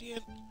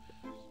ingredient.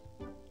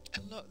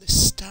 And look, there's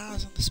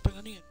stars on the spring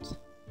onions.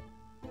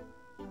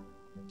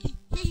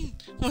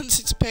 Once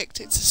it's picked,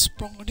 it's a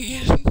sprung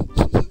onion.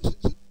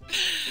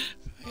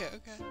 Right,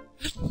 okay.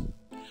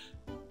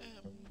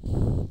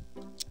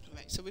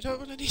 Right, so we don't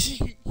want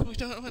anything. We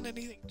don't want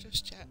anything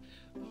just yet.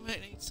 We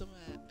might need some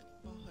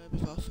more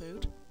herbivore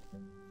food.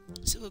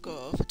 So we'll go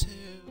over to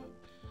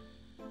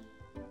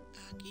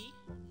Agami.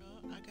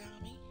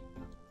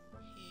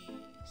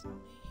 Here's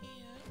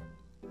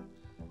here.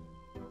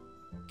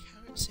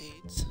 Carrot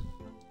seeds.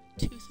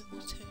 Tooth in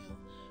the tail.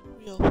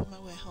 Reopen my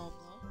way home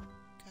though.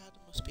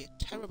 Garden must be a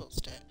terrible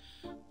state.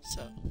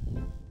 So,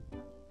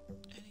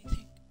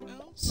 anything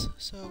else?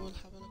 So we'll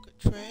have a look at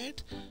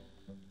trade.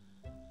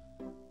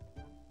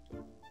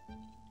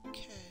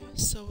 Okay,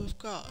 so we've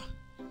got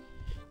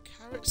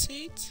carrot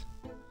seeds,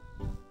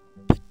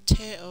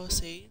 potato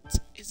seeds.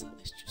 Isn't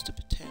this just a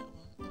potato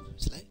one?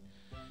 Obviously.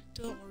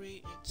 Don't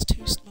worry, it's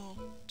too small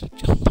to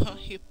jump out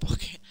of your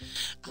pocket.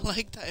 I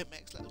like that it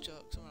makes little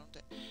jokes around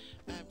it.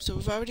 So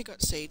we've already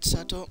got seeds, so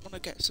I don't want to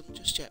get some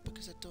just yet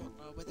because I don't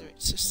know whether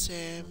it's the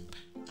same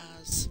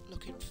as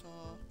looking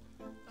for...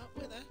 Oh,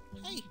 we're there.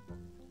 Hey!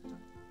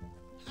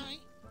 Hi!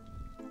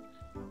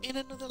 In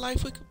another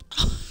life we could...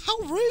 Oh, how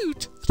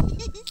rude!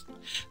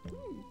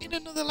 In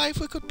another life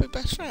we could be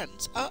best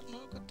friends. Oh, no,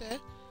 good day.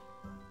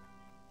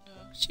 No,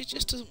 she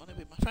just doesn't want to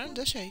be my friend,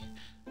 does she?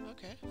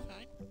 Okay,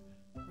 fine.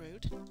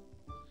 Rude.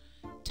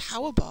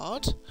 Tower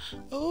board?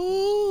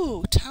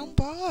 Oh, town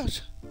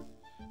board.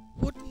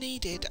 Wood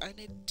needed. I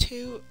need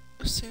 2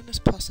 as soon as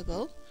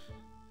possible.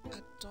 I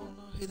don't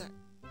know who that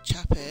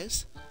chap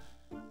is.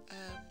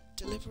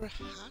 Deliver a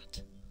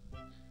hat.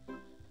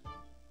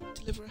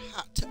 Deliver a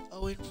hat to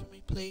Owen for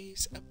me,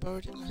 please. I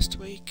borrowed it last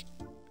week.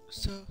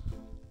 So,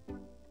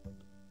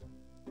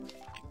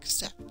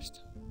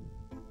 accept.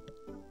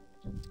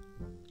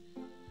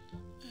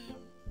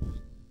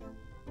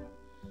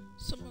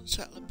 Someone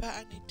settle a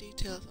bet. I need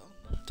details on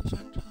the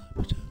defend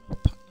paternal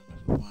pattern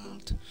of a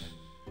wild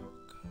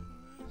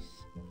chorus.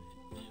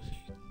 If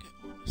you can get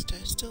one to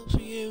stay still for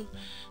you.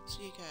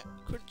 So you get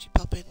crunchy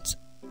poppins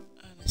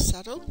and a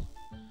saddle.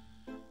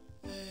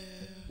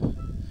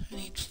 I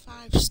need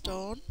 5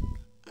 stone.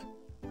 I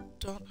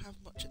don't have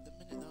much at the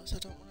minute though, so I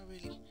don't want to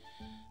really...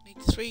 I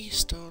need 3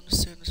 stone as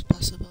soon as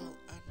possible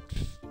and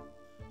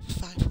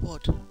 5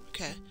 wood.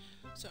 Okay,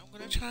 so I'm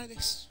going to try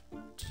this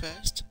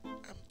first.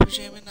 I'm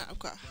presuming that I've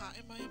got a hat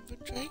in my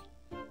inventory.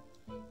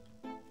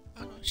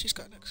 Oh no, she's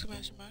got an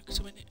exclamation mark,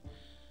 so we need...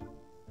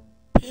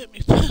 Paint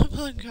me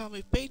purple and call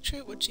me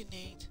Beetroot. What do you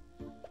need?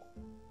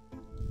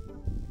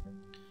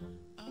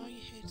 Oh, you're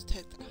here to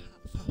take that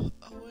hat for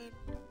Owen.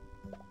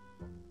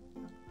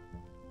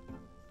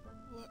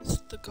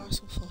 What's the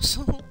gospel for?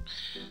 So,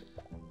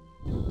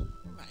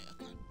 right,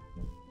 okay.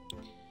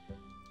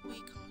 We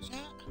call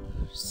that.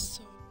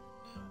 So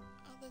now,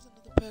 oh, there's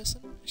another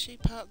person. Is she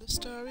part of the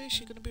story? Is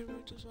she going to be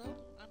rude as well?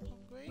 I'm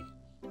hungry.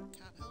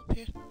 Can't help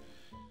you.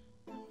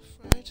 I'm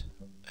afraid.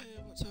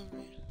 What's over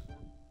here?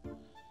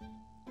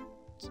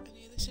 Is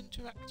any of this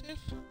interactive?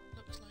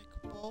 Looks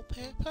like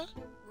wallpaper.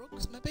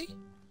 Rugs, maybe?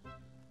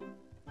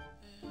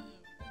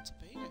 What's a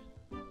beer?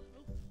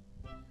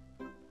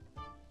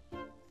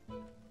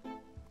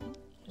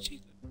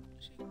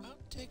 Oh,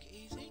 take it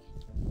easy.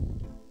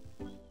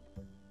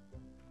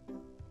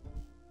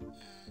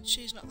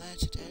 She's not there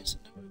today, so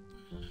now how are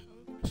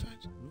we going to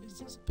find... Is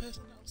this a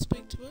person that'll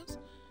speak to us?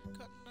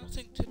 Got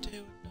nothing to do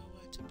and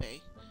nowhere to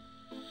be.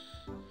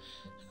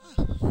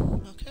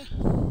 Oh, okay.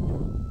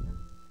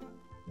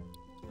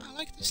 I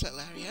like this little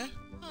area.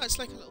 Oh, it's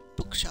like a little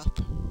bookshop.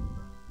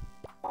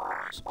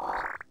 I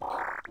suppose.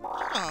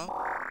 Oh.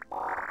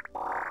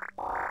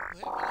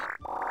 Wait a minute.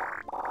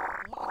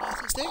 What on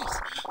earth is this?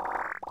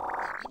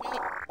 Let me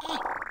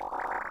up.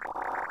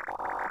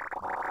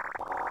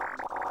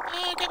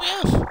 Ah, get me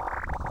off!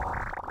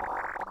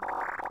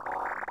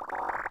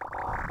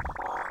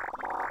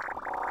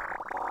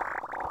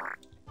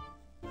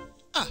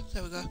 Ah,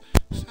 there we go.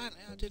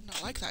 Finally, I did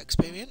not like that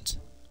experience.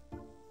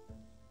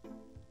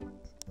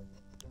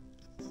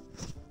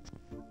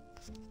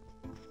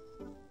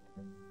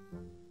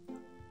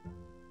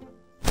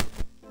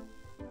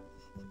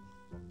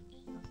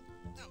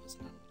 That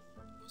wasn't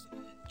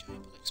an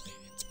enjoyable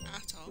experience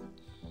at all.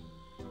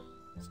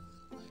 So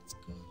let's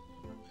go.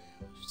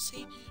 I've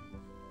seen him.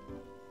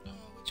 Oh,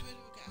 which way do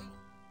I get out?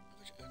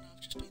 Oh no,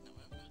 I've just been that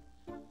way, haven't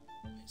I?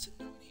 Right, so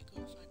now we need to go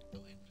and find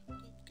Owen. Go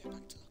get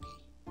back to Lucky.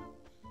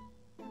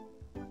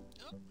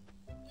 Oh,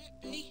 wait,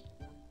 B.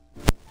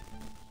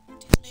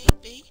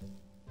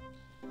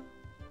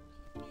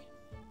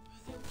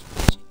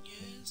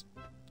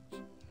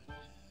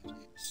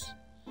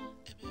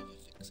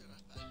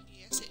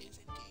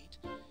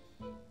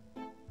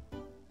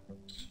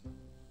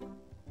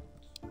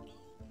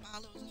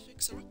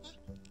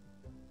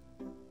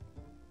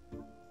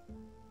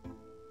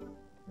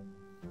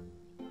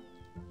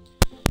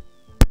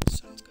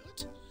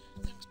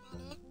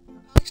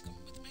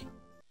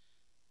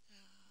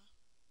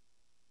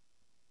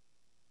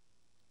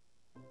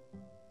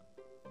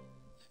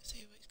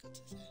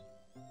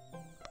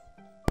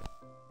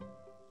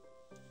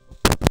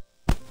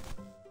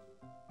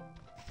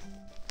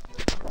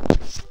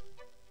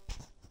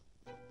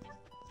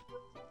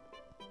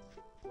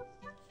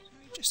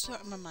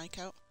 sorting my mic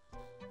out.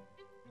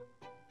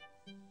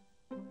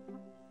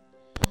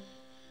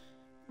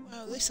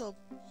 Well, this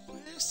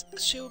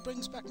sure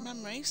brings back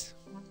memories.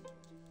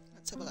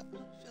 Let's have a look.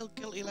 Feel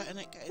guilty letting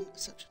it get into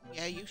such...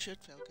 Yeah, you should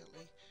feel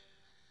guilty.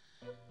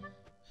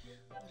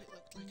 What it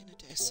looked like in a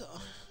day, so...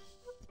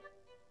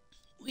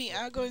 We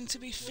are going to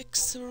be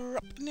fixer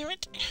up near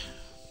it.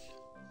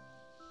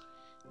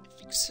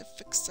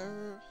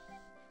 Fixer.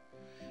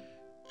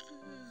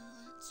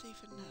 Let's see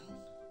for now.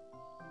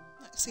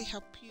 Let's see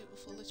how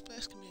beautiful this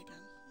place can be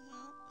again.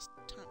 Well, it's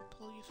time to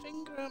pull your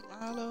finger up,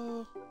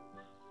 Marlo.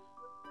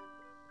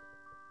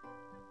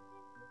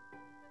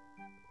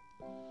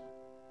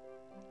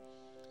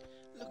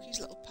 Lucky's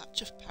little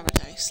patch of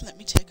paradise. Let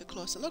me take a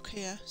closer look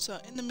here. So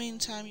in the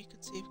meantime, you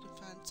can see if you can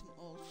find some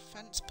old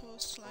fence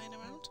posts lying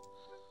around.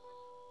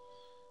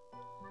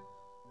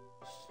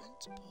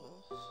 Fence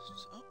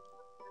posts. Oh.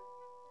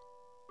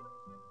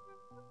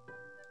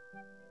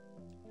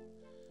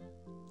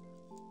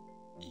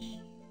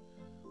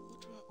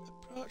 Would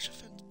approach a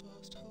fence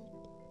post,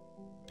 hold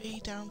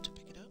B down to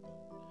pick it up.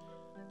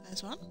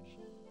 There's one.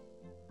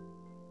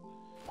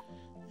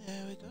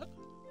 There we go.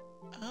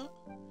 Oh.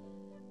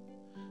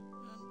 1,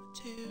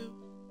 2.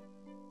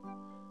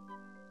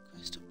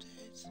 Quest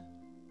updates.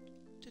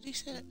 Did he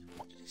say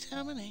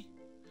how many?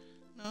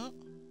 No.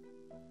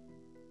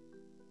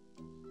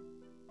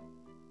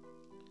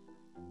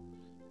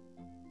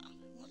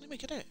 Won't let me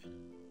get it.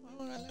 Why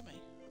won't it let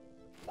me?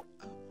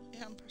 Oh,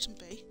 yeah, I'm pressing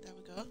B. There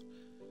we go.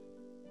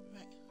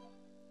 Right.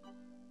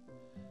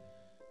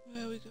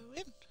 Where we go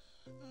in?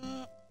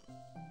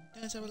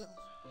 There's our little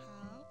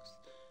house.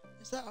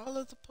 Is that all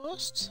of the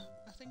posts?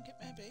 I think it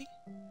may be.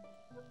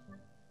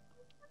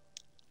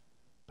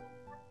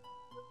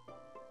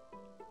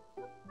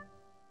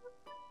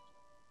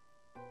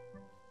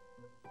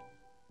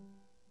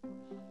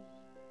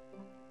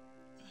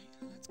 Right,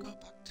 let's go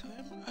back to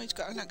him. Oh, he's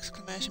got an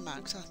exclamation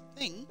mark, so I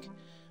think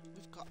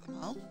we've got them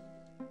all.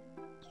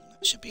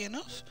 That should be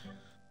enough.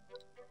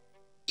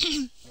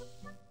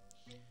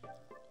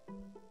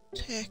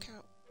 Take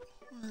out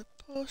one of the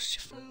posts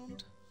you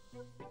found.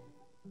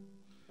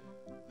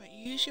 Right,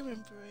 use your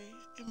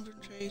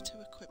inventory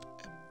to equip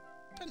a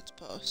fence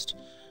post.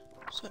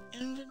 So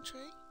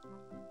inventory.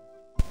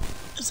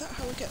 Is that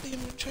how we get the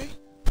inventory?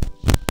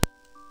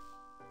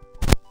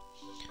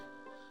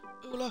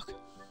 Oh look,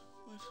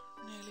 we've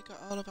nearly got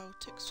all of our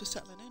ticks for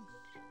settling in.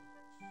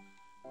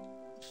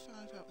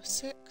 5 out of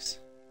 6.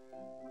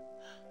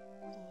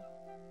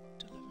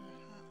 Deliver a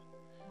hat.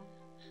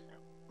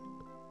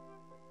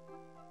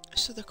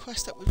 So the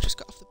quest that we've just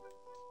got off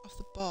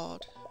the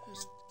board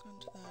has gone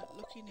to that.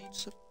 Lucky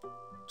needs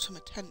some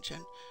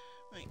attention.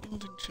 Right,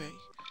 inventory.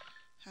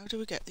 How do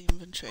we get the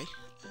inventory?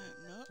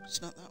 No,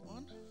 it's not that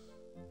one.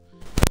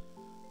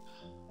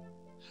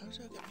 How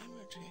do I get my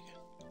inventory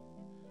again?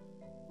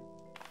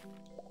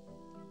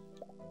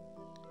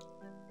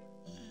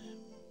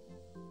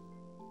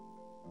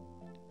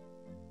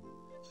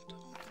 I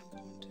don't think I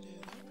want to do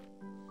that.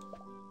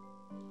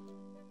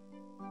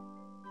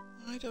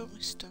 Why don't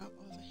we start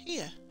over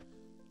here?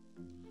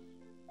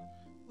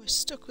 We're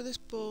stuck with this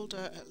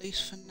boulder, at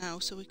least for now,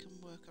 so we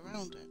can work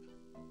around it.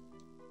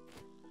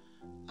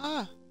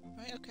 Ah!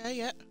 Right, okay,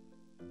 yeah.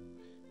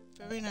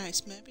 Very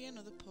nice. Maybe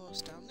another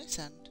post down this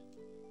end.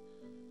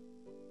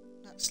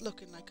 That's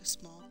looking like a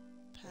small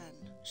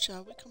pen.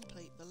 Shall we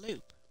complete the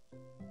loop?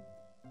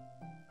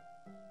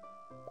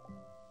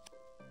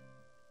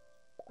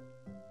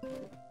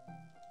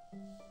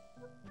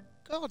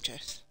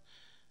 Gorgeous.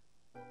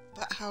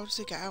 But how does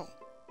it get out?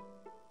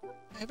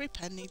 Every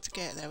pen needs a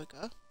gate. There we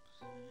go.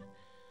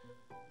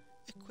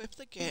 Equip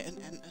the gate and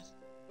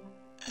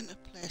enter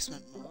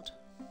placement mode.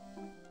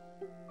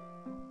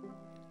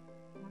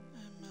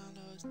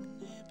 Marlowe's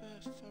neighbour,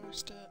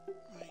 Forester,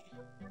 right.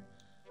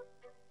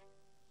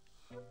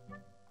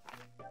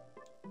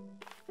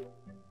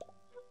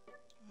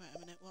 Wait a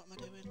minute, what am I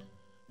doing?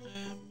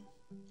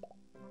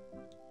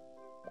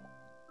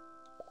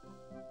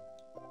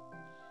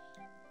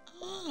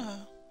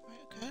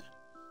 Right, okay.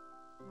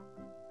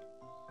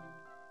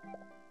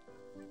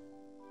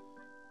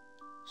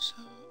 So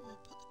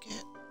we'll put the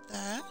gate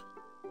there.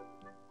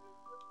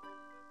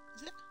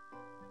 Is it?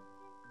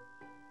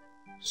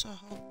 So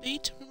hold B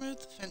to remove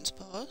the fence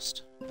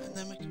post, and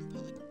then we can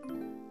put the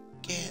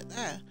gate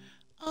there.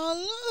 Oh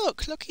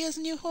look! Look, he has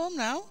a new home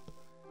now.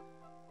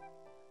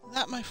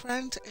 That, my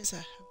friend, is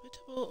a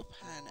habitable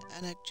pen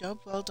and a job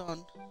well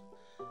done.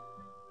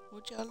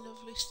 Would your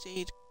lovely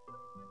steed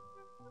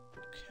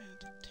care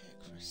to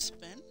take for a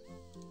spin?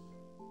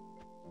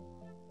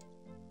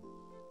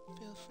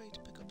 Feel free to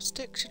pick up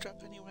sticks you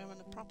drop anywhere on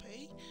the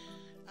property.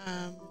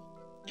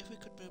 If we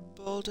could move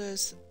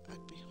boulders,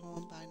 I'd be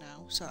home by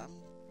now. So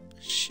I'm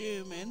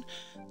assuming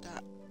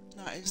that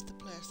is the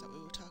place that we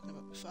were talking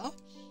about before.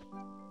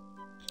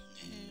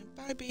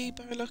 Bye Bee,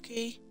 bye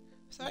Lucky.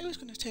 I thought he was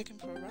going to take him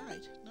for a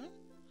ride, no?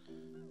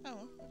 Oh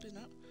well, maybe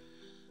not.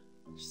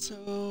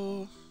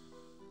 So,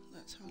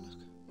 let's have a look.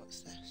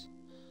 What's this?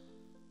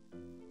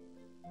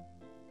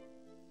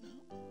 No.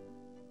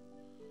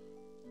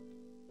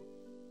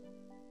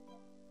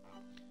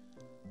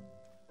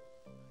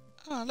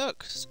 Oh,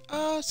 look.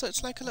 Oh, so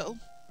it's like a little...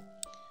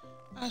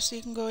 Oh, so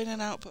you can go in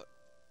and out, but...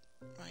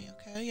 Right,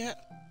 okay, yeah.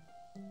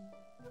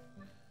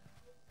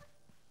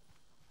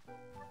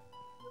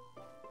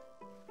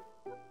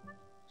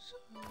 So,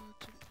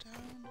 jump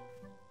down.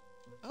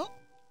 Oh,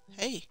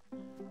 hey.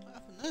 What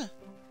happened there?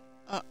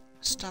 Oh,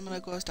 stamina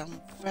goes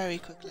down very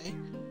quickly.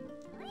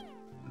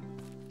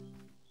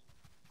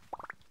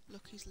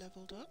 Look, he's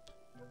leveled up.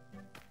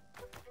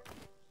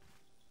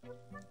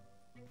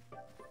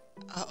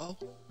 Uh-oh.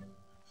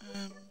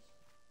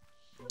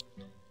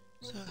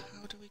 So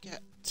how do we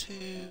get to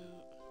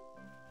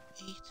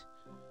eat?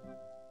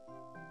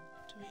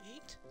 Do we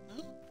eat?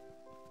 No?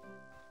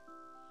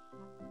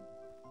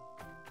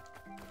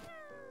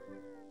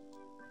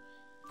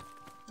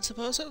 I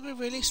suppose it'll be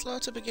really slow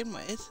to begin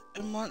with,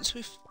 and once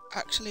we've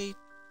actually...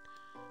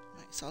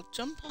 Right, so I'll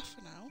jump off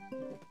for now.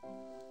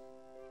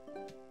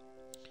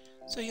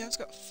 So Jan's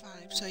got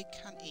 5, so he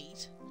can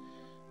eat.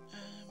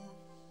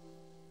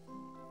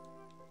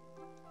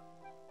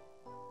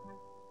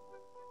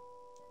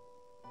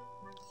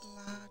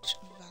 Large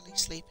valley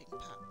sleeping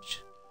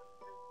patch.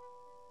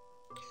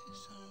 Okay,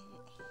 so...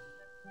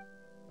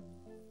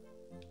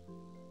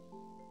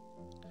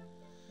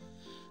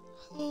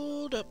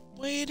 Hold up,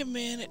 wait a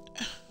minute.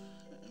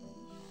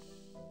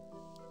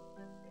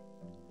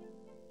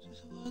 So I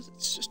suppose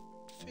it's just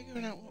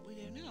figuring out what we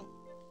do now.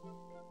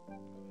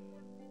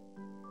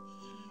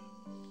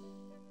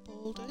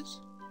 Boulders.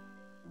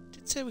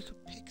 Did say we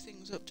could pick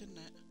things up, didn't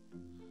it?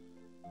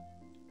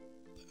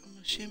 But I'm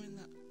assuming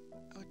that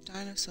our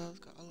dinosaurs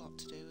got a lot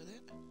to do with it.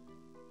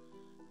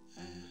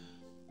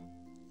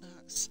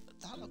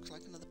 That looks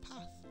like another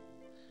path.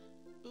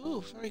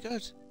 Ooh, very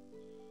good.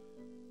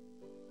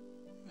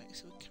 Right,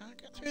 so we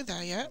can't get through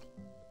there yet.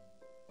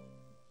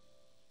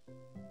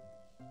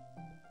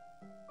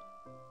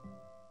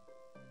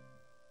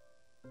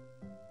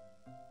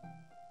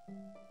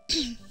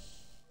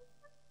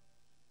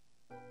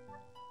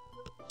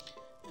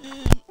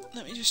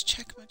 Let me just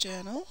check my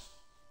journal.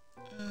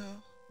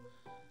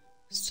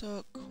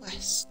 So,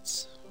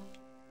 quests.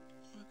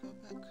 I'll go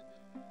back.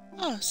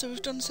 Oh, so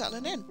we've done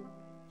settling in.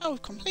 Oh,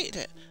 we've completed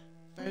it.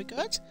 Very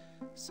good.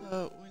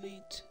 So, we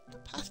need the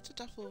path to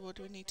Dapplewood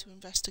we need to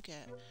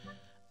investigate.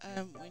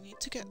 We need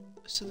to get...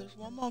 So there's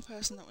one more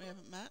person that we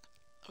haven't met,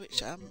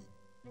 which I'm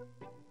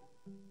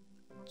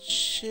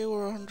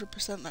sure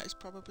 100% that is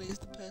probably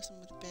the person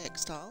with the bake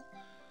stall.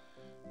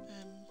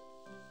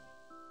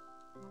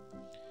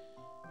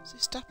 Is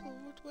this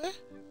Dapplewood way?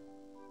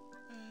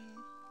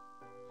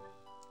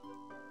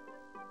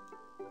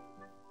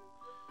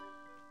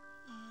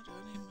 I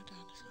don't need my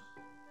dinosaur.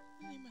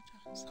 I need my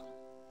dinosaur.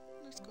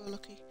 Let's go,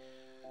 Lucky.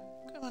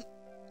 Come on.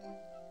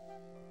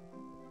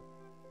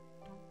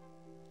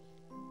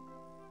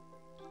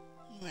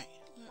 Right,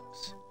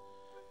 looks.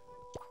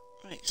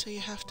 Right, so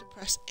you have to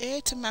press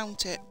A to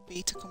mount it,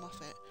 B to come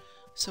off it.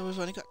 So we've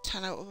only got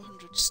 10 out of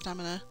 100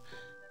 stamina,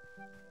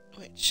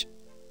 which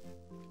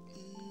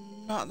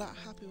I'm not that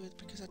happy with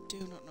because I do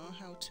not know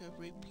how to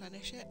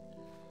replenish it.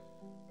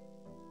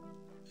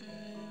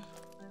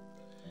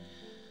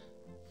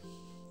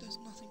 There's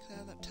nothing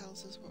there that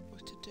tells us what we're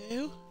to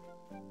do.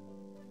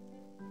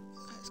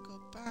 Let's go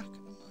back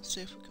and let's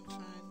see if we can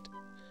find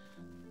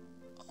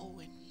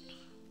Owen.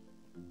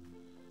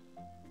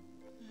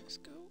 Let's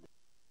go.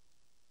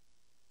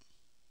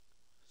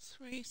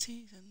 3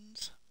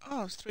 seasons.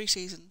 Oh, it's 3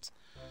 seasons.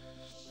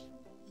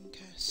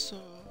 Okay, so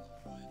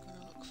we're going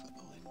to look for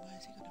Owen.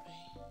 Where's he going to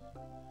be?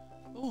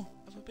 Oh,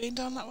 have we been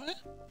down that way?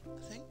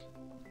 I think.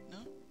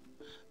 No?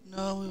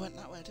 No, we went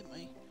that way, didn't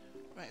we?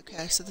 Right,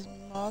 okay, so there's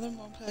more than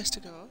one place to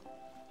go.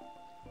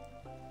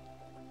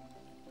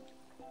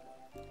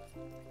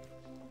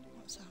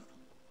 What's that?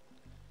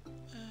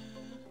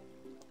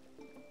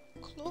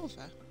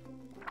 Clover?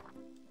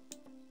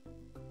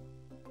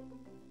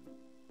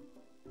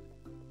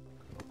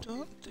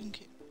 Don't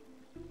think it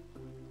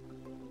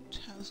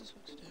tells us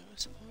what to do, I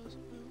suppose.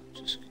 We'll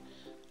just...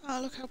 Oh,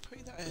 look how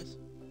pretty that is.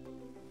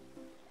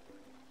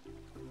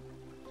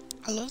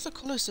 I love the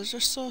colours, they're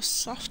just so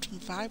soft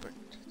and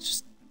vibrant. It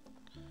just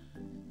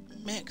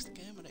makes the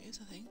game what it is,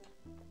 I think.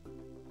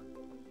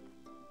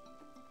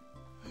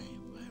 Right,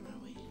 where are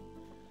we?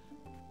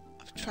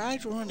 I've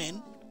tried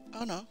running.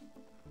 Oh no.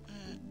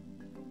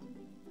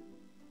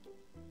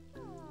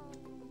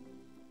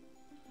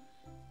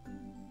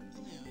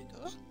 There we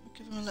go.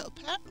 Give him a little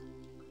pet.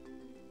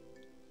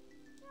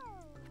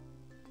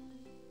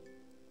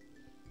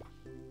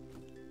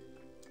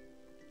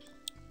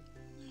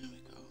 There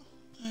we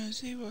go.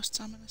 0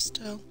 stamina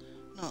still.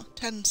 No,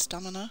 10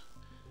 stamina.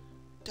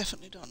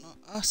 Definitely don't know.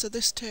 Oh, so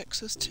this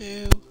takes us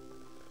to...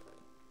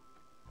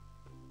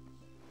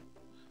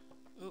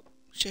 Oh,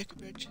 shaky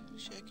bridge.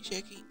 Shaky,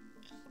 shaky.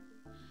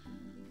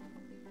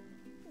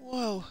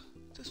 Whoa,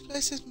 this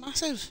place is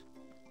massive.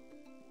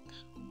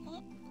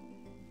 What?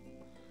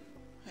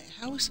 Right,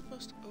 how are we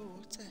supposed to... Oh,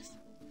 what's this?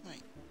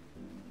 Right.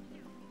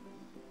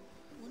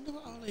 I wonder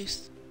what all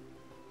these...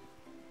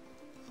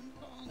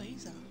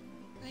 are.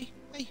 Hey,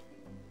 hey.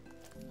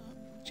 Oh,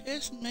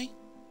 chasing me.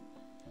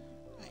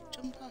 Right,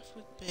 jump off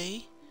would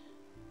be...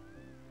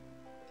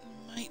 You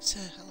might say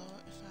hello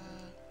if I...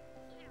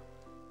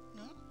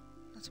 No?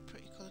 That's a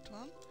pretty coloured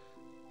one.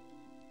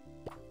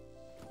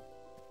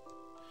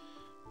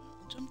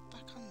 I'll jump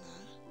back on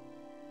there.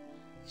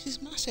 This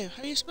is massive.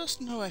 How are you supposed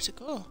to know where to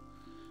go?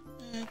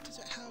 Does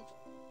it have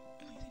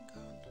anything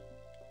on?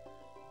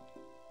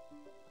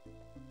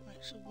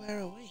 Right, so where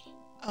are we?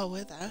 Oh,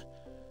 we're there.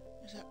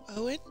 Is that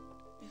Owen? Is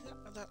that...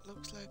 Oh, that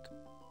looks like...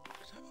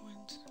 Is that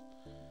Owen's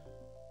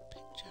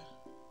picture?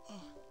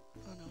 Oh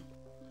no.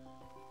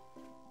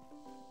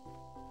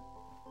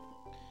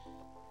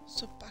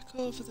 So back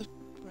over the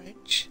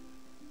bridge,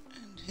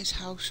 and his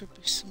house should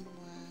be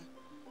somewhere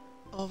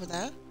over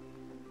there.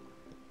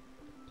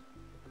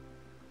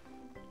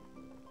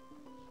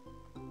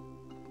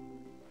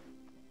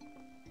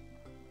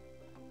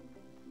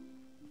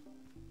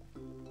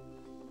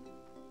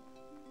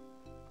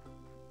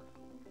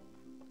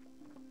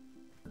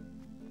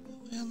 Are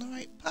we on the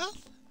right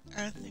path?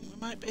 I think we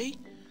might be.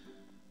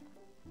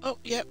 Oh,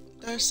 yep,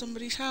 there's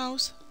somebody's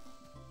house.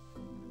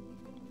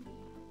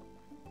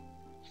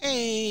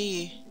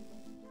 Hey!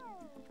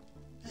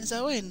 There's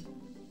Owen.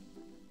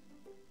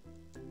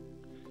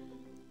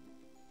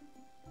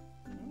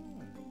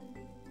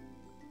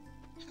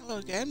 Hello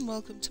again,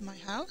 welcome to my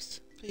house.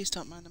 Please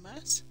don't mind the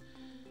mess.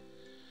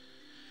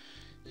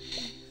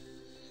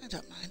 I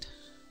don't mind.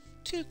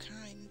 Too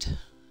kind.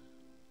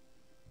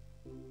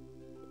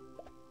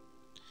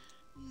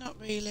 Not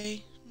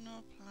really.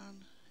 No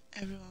plan.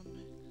 Everyone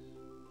makes.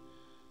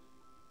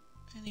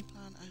 Any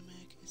plan I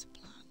make is a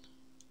plan.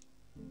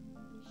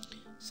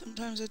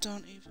 Sometimes I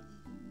don't even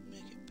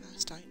make it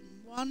past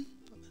item 1,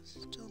 but it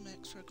still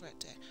makes for a great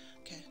day.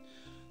 Okay,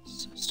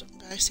 so stopping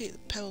by a seat at the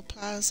Paleo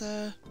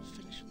Plaza,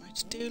 finishing my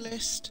to-do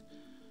list.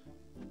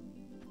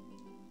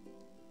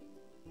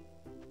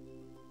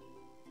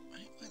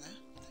 Right, well there.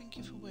 Thank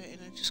you for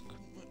waiting, I just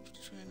couldn't work the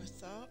train of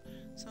thought.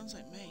 Sounds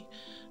like me.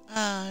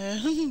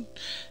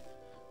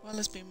 While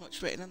there's been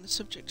much written on the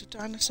subject of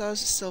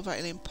dinosaurs, it's still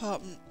vitally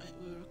important that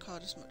we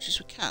record as much as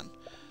we can.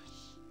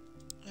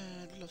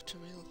 I'd love to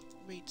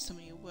read some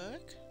of your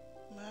work.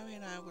 Mary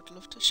and I would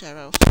love to share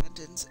our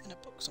findings in a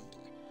book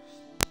someday.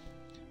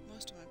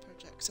 Most of my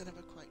projects I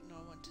never quite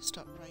know when to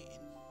stop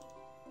writing.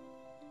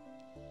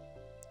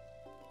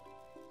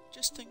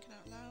 Just thinking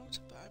out loud,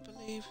 but I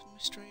believe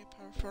Mystery of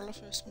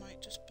Paraphorolophus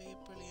might just be a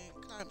brilliant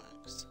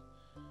climax.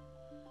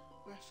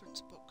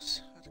 Reference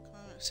books had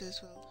climaxes,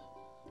 well,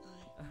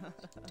 I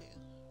do.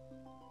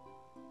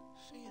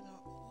 Fear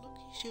not,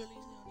 Lucky Shirley's the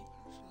only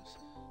Paraphorolophus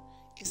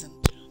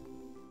isn't.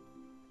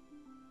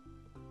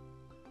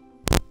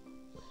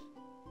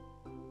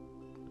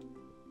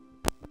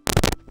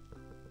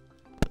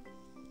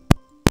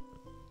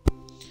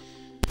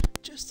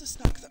 Just a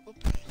snack that will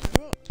brighten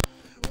her up.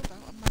 How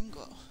about a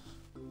mango?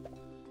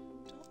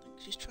 Don't think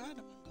she's tried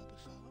a mango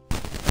before.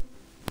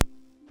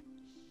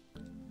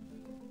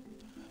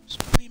 Perhaps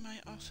we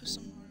might offer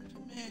some more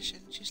information.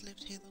 She's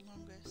lived here the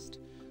longest.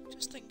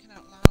 Just thinking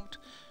out loud.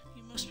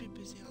 You must be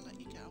busy, I'll let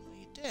you get on with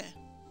your day.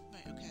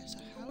 Right, okay, so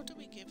how do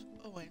we give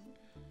Owen...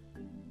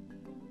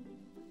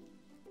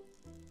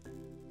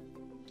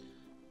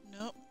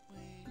 Nope,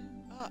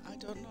 Oh, I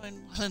don't know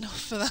him well enough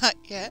for that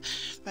yet.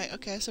 Right,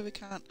 okay, so we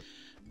can't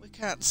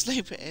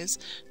sleep, it is.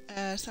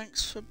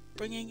 Thanks for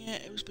bringing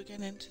it. It was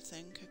beginning to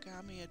think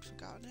Agami had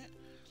forgotten it.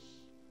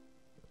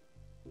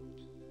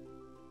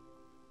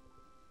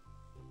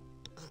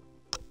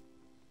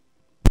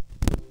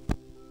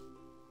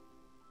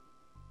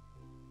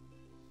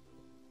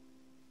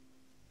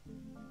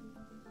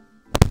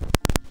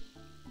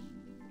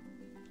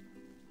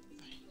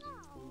 Right,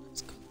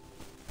 let's go.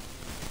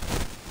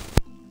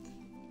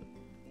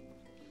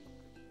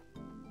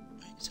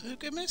 Right, so we've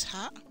given his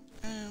hat.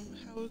 How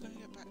are we going to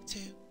get back to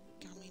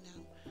Gami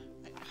now?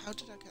 Right, how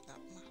did I get that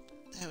map?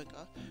 There we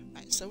go.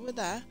 Right, so we're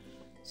there.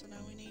 So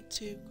now we need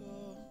to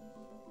go...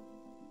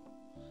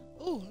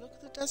 Oh, look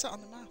at the desert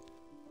on the map.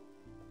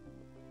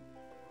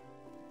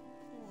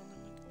 Oh, and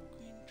then we got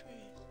green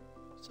trees.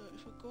 So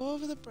if we go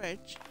over the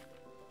bridge,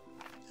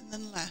 and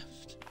then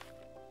left.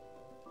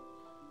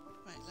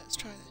 Right, let's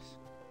try this.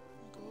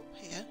 We'll go up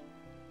here.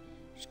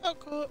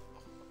 Shortcut!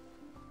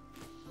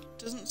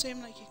 Doesn't seem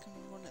like you can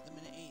run at the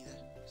minute either,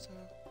 so...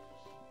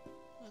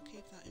 We'll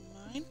keep that in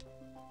mind.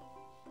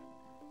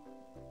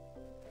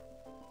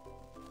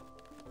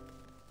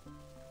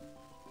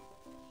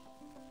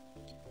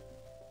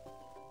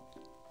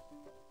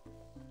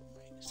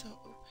 Right, so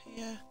up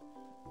here,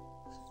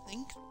 I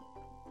think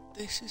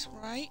this is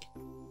right.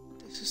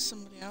 This is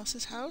somebody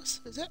else's house,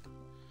 is it?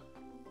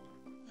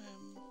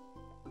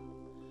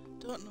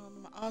 Don't know.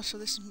 Oh, so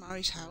this is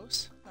Mary's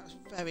house. That's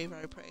very,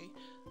 very pretty.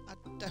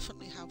 I'd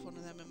definitely have one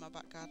of them in my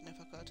back garden if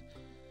I could.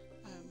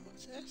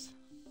 What's this?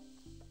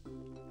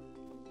 I'm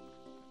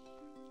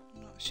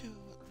not sure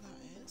what that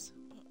is,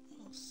 but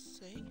we'll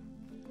see.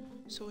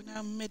 So we're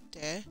now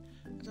midday.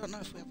 I don't know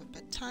if we have a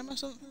bedtime or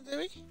something, do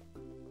we?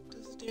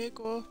 Does the day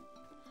go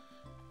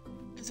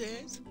as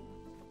it is?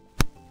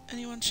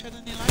 Anyone shed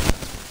any light?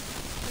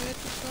 Heard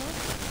before?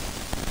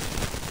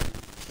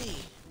 Hey,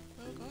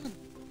 well gone.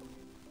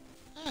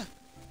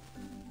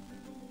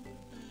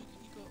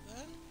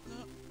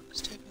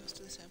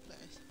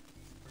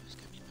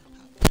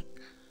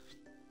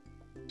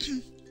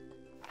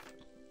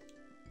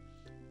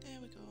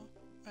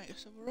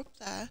 so we're up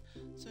there,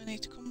 so we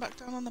need to come back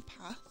down on the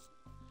path.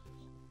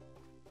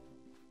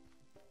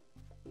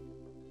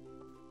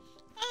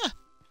 Ah!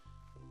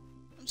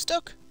 I'm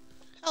stuck!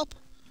 Help!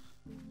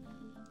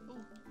 Oh,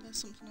 there's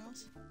something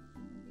else.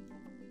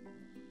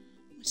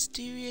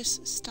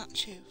 Mysterious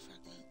statue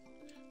fragment.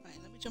 Right,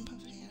 let me jump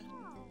over here.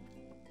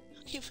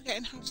 I keep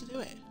forgetting how to do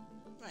it.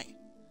 Right.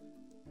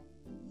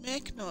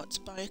 Make notes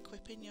by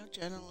equipping your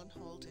journal and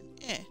holding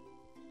A.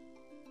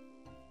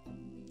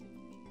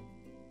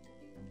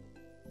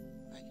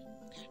 Right,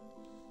 okay.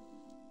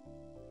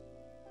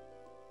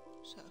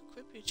 So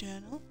equip your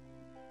journal,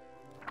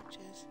 which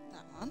is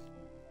that one.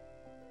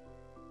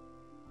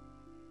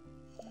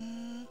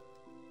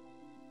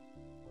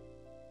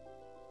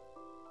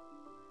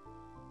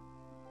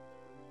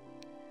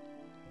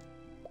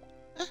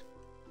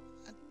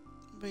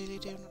 I really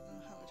do not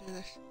know how to do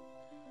this.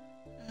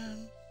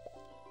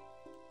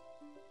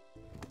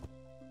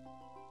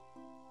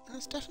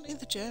 That's definitely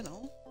the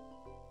journal.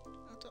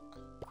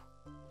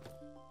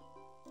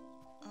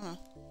 Oh,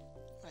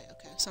 right,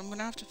 okay. So I'm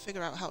gonna have to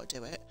figure out how to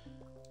do it.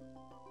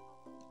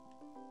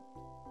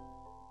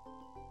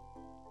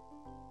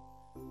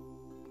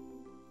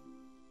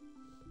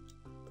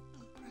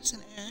 I'm pressing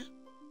A.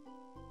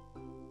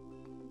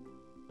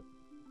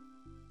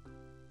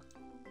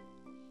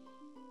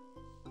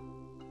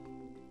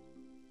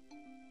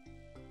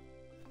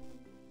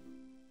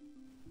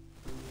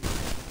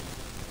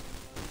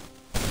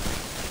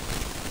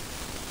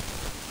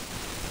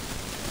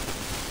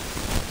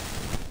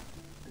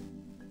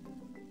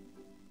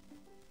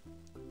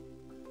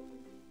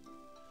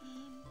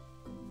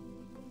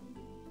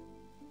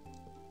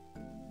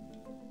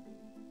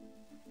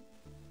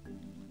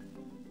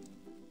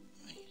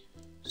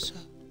 So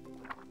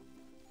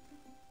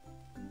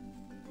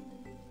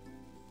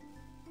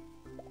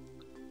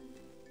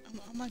I'm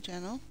on my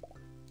journal.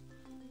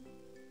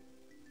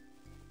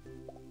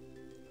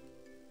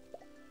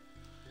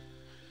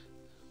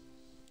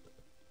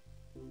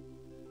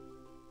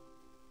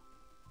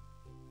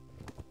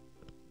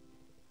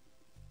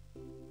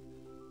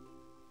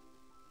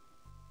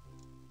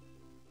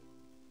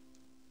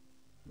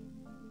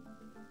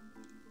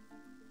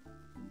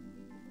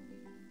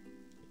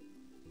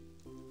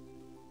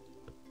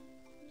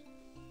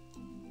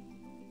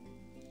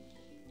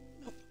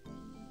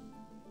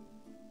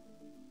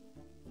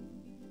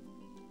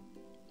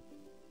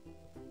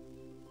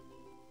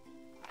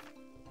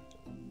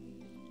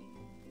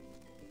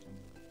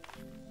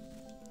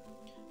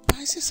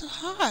 Why is this so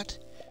hard?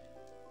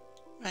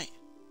 Right.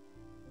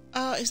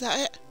 Oh, is that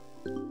it?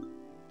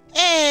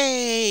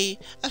 Hey!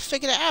 I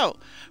figured it out.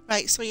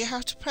 Right, so you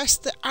have to press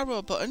the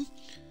arrow button.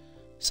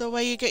 So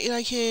where you get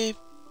your...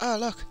 Oh,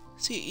 look.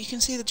 See, you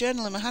can see the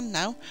journal in my hand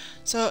now.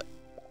 So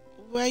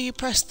where you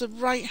press the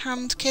right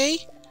hand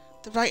key,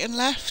 the right and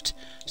left,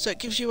 so it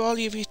gives you all of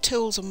your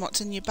tools and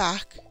what's in your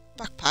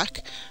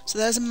backpack. So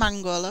there's a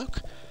mango, look.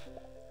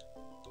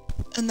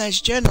 And there's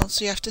journal,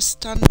 so you have to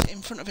stand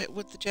in front of it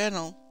with the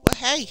journal. Well,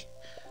 hey!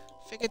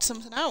 Figured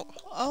something out.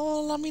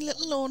 Oh, on me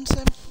little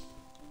lonesome.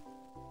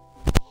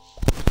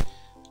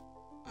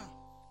 Oh,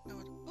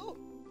 no, oh,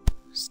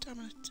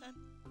 stamina 10.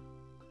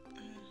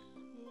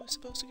 We were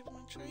supposed to give him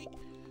a treat.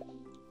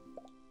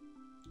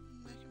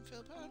 Make him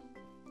feel better.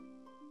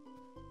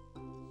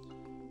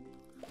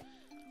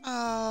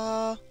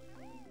 Oh,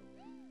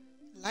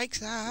 like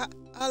that.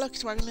 Oh, look,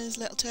 he's waggling his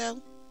little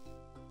tail.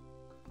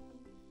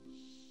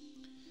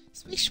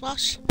 Swish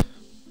wash.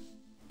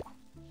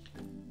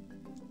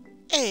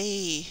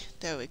 Hey,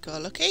 there we go,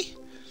 Lucky.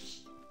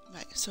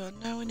 Right, so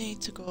now we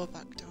need to go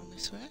back down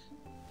this way.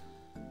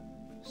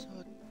 So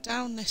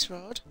down this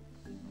road.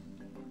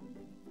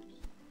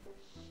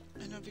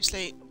 And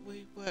obviously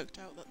we worked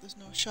out that there's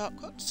no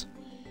shortcuts.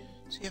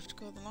 So you have to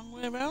go the long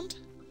way around.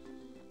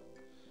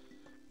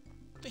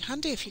 It'd be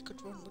handy if you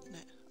could run, wouldn't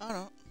it? Oh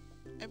no.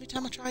 Every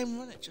time I try and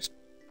run it just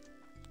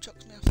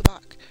chucks me off the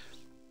back.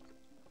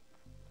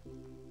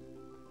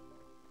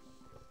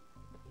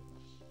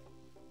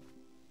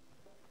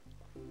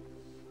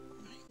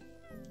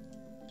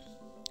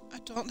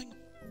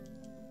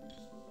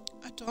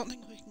 I don't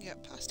think we can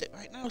get past it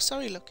right now.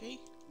 Sorry, Lucky.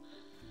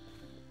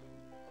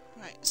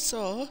 Right,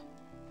 so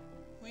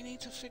we need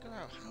to figure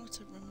out how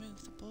to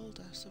remove the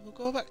boulder. So we'll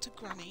go back to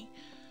Granny.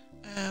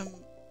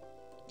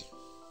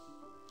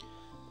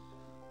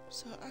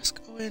 So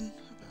ask Owen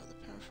about the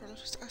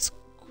peripherals. Ask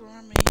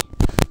Granny.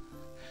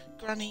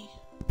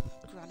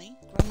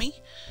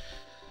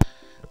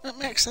 That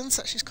makes sense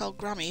that she's called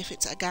Grammy if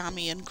it's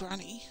Agami and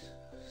Granny.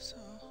 So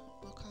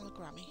we'll call her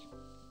Grammy.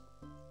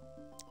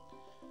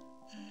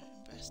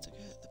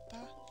 Investigate the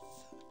bath.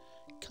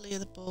 Clear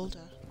the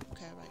boulder.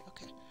 Okay, right,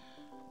 okay.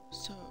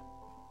 So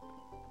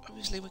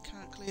obviously we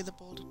can't clear the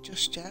boulder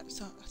just yet,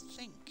 so I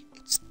think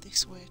it's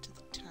this way to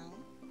the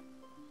town.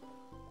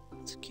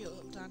 It's a cute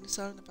little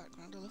dinosaur in the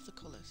background. I love the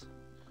colours.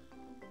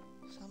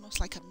 It's almost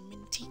like a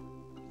minty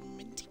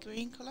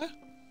green colour.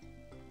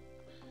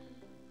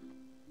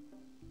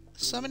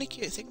 So many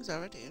cute things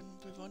already, and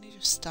we've only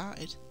just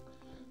started.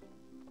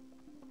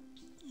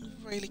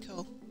 Really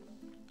cool.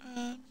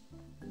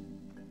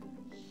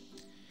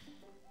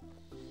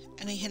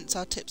 Any hints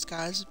or tips,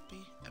 guys, would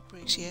be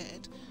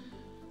appreciated.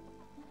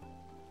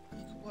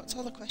 What's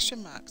all the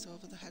question marks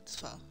over the heads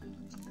for?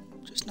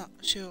 I'm just not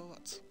sure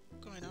what's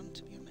going on,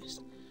 to be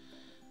honest.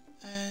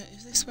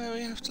 Is this where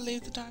we have to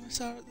leave the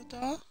dinosaur at the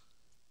door?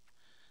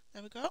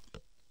 There we go.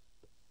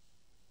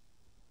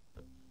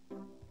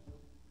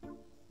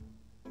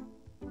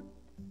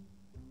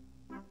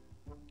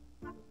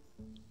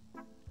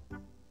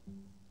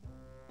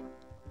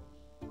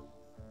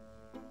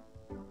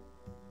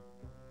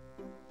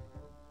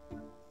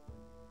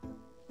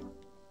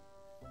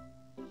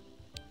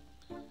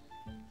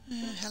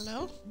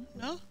 Hello?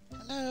 No?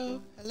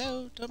 Hello?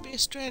 Hello? Don't be a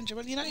stranger.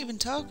 Well, you're not even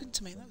talking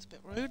to me. That's a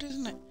bit rude,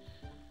 isn't it?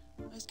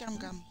 Where's Gam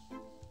Gam?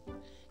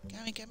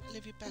 Gammy,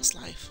 live your best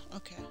life.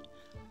 Okay.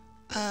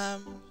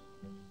 Come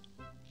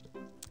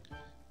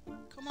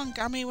on,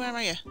 Gammy, where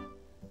are you?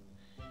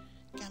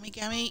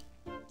 Gammy.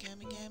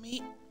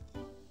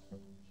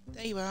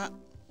 There you are.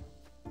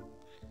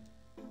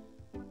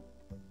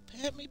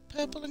 Paint me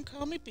purple and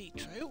call me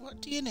Beetroot.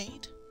 What do you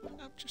need?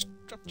 I've just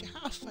dropped your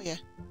half for you.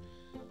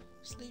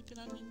 Sleeping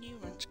on your new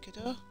ranch,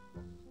 kiddo.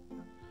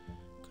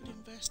 Could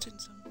invest in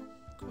some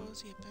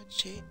cozier bed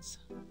sheets.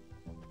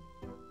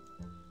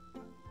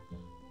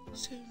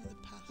 Soon the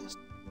path is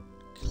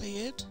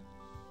cleared.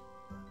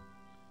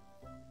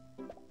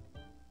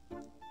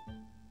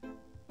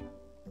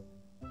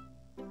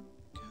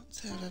 Can't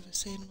say I've ever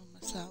seen one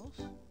myself.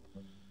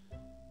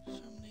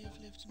 Family have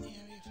lived in the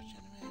area for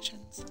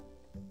generations.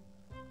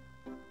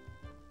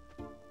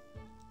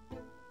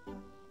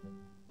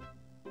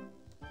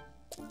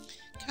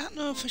 Can't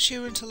know for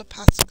sure until the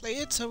path's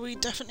cleared, so we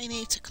definitely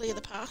need to clear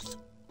the path.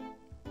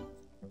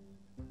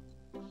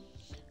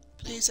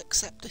 Please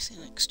accept this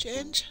in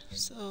exchange.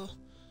 So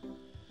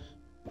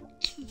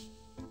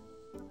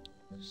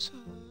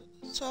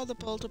saw the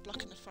boulder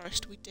blocking the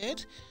forest. We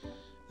did.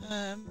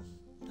 That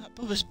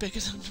bubba's bigger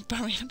than the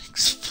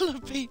baryonyx, full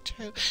of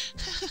beetroot.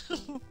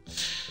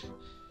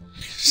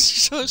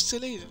 So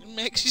silly, it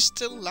makes you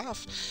still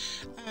laugh.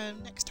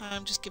 Next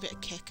time, just give it a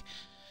kick.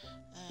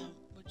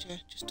 Would you?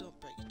 Just don't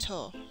break your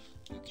toe.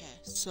 Okay,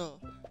 so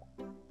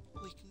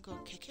we can go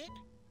and kick it.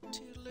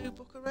 Toodaloo,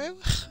 buckaroo.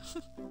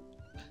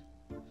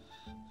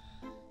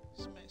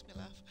 Just makes me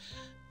laugh.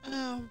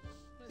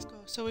 Let's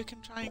go. So we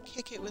can try and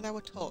kick it with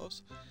our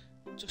toes,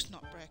 just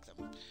not break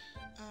them.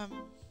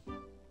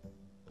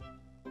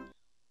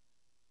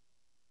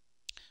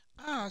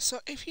 So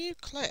if you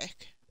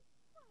click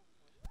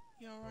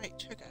your right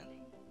trigger,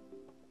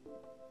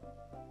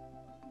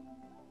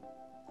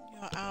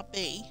 your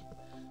RB,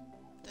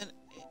 then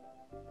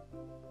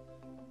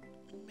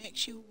it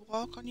makes you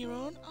walk on your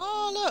own.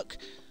 Oh, look!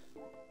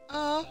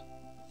 Oh,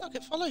 look,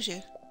 it follows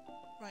you.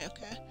 Right,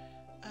 okay.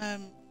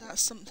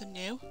 That's something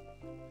new.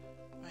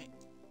 Right,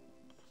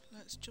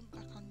 let's jump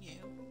back on you.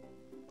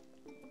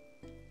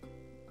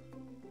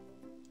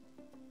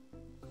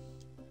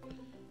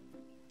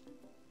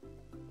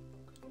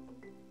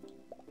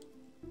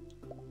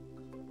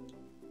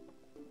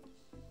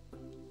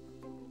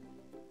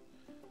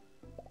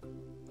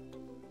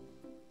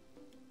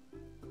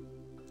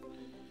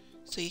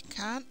 So you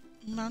can't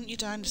mount your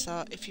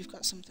dinosaur if you've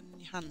got something in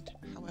your hand.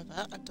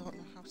 However, I don't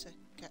know how to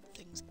get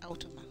things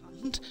out of my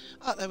hand.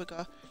 Oh, there we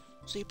go.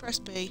 So you press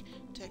B,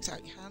 takes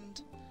out your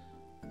hand,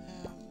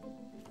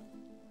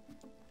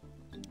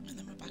 and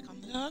then we're back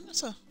on the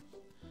dinosaur.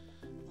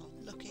 Well,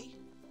 lucky.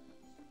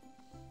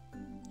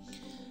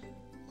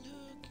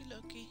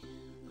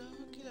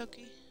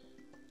 Lucky.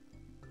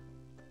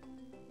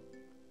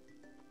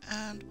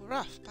 And we're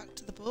off, back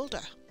to the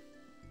boulder.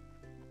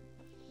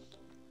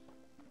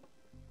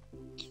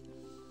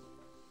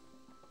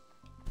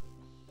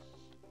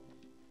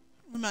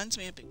 Reminds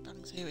me of Big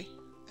Bang Theory.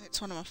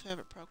 It's one of my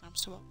favourite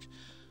programmes to watch.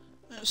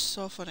 It was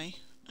so funny.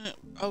 It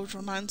always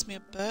reminds me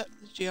of Bert,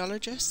 the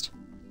geologist,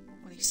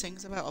 when he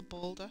sings about a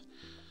boulder.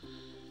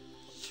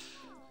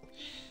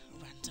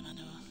 Random, I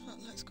know. Well,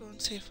 let's go and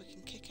see if we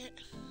can kick it.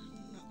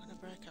 I'm not going to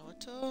break our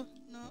toe.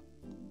 No.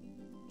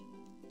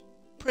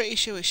 Pretty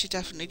sure she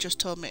definitely just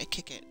told me to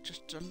kick it,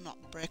 just to not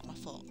break my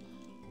foot.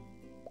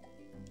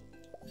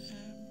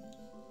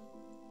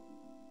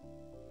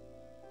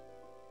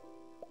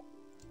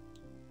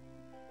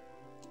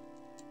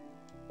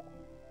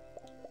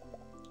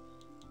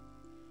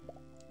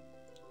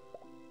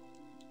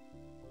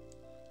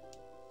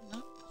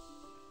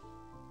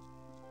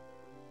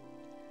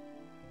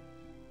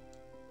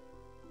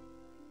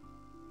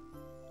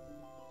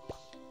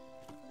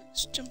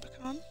 Let's jump back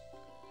on.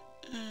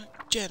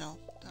 Journal,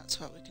 that's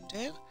what we can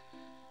do.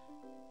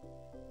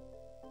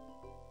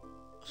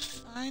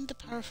 Find the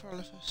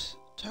paraphilippus.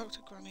 Talk to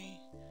Granny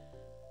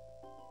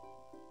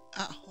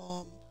at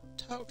home.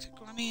 Talk to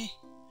Granny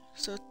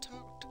at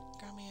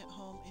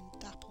home in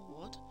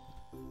Dapplewood.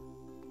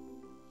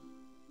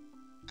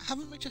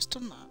 Haven't we just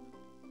done that?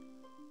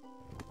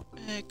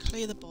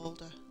 Clear the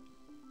boulder.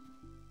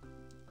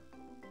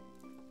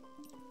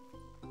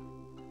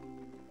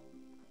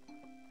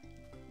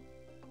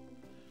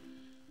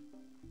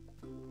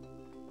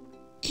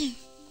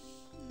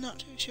 Not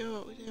too sure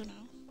what we do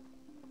now.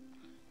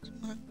 So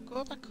I'm going to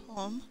go back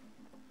home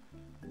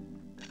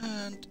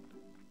and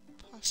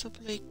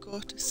possibly go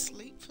to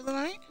sleep for the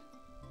night.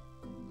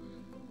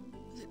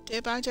 Is it day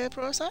by day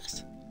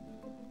process?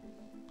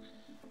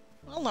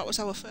 Well, that was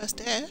our first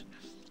day.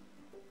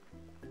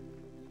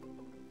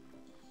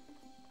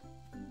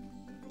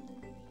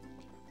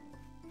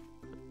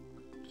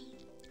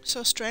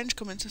 So strange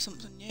coming to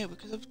something new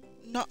because I've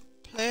not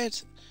played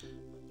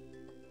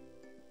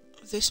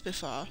this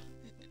before.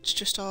 It's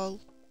just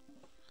all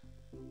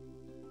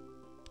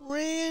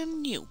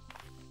brand new.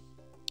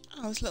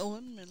 Oh, there's a little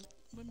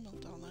windmill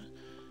down there.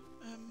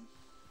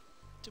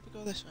 Did we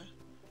go this way?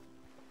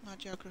 My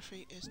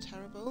geography is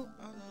terrible.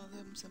 Oh no,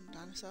 them some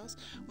dinosaurs.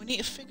 We need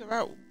to figure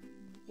out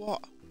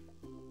what.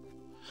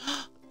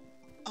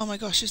 Oh my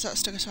gosh, is that a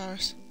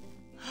Stegosaurus?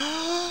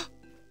 Oh,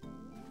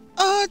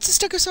 it's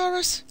a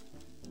Stegosaurus!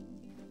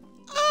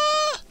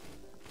 Ah!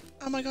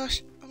 Oh my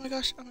gosh, oh my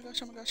gosh, oh my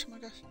gosh, oh my gosh, oh my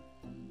gosh.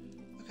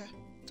 Okay,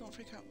 don't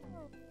freak out.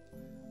 Right.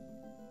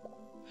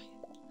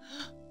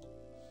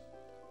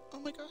 Oh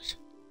my gosh.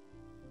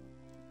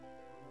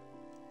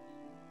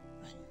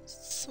 Right,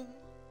 so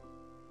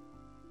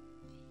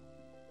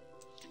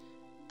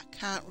I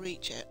can't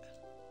reach it.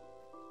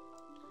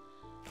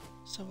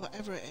 So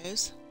whatever it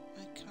is,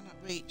 I cannot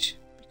reach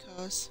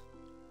because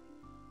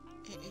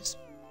it is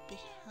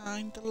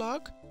behind the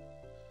log.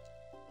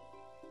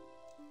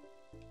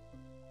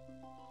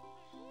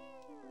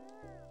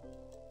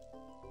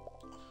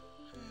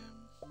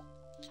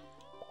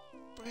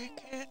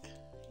 Break it.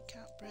 You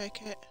can't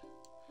break it.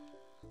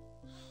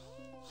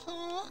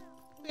 Oh,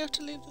 we have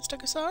to leave the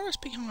Stegosaurus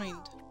behind.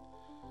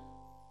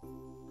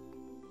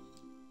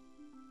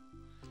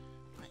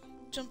 Right,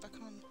 jump back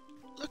on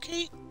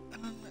Lucky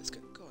and let's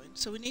get going.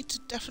 So we need to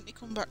definitely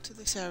come back to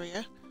this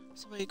area.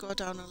 So we go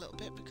down a little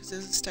bit because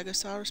there's a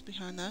Stegosaurus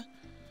behind there.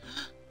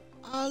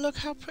 Oh, look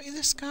how pretty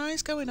the sky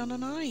is going on a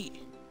night.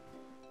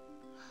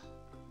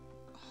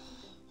 Oh,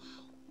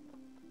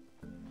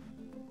 wow.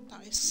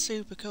 That is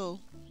super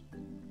cool.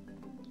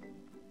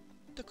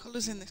 The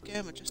colours in this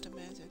game are just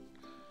amazing.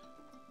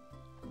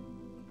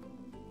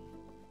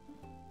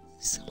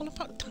 It's all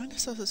about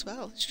dinosaurs as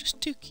well. It's just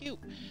too cute.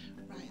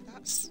 Right,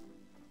 that's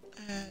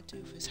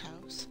Doofus'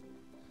 house.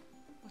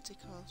 What's he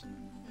called?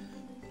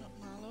 Not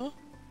Marlowe?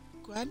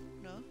 Gwen?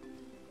 No.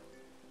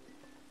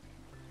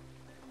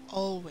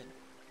 Alwyn?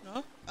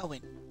 No?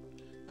 Owen.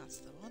 That's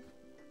the one.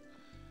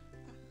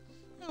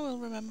 I will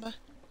remember.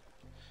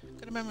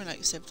 Got a memory like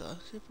you said though,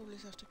 so you'll probably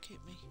have to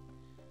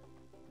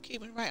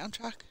keep me right on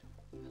track.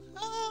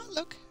 Oh,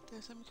 look,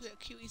 there's some little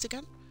cuties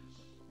again.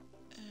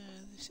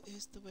 This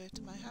is the way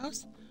to my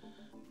house,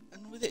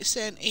 and with it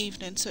saying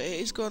evening, so it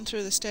is going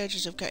through the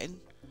stages of getting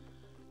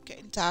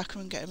darker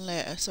and getting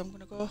later. So I'm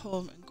going to go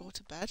home and go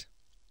to bed.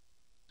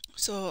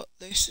 So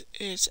this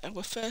is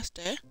our first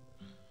day,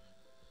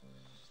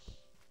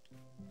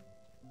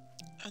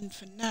 and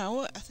for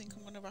now, I think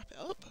I'm going to wrap it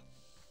up.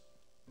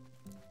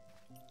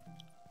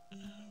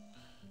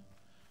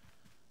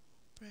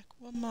 Break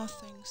one more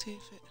thing, see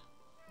if it.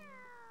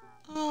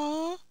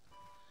 Aww.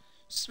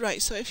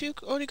 Right, so if you've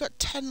only got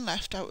 10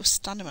 left out of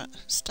stamina,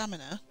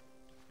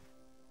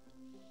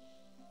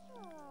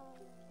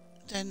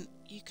 then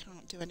you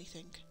can't do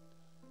anything.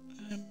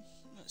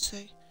 Let's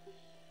see.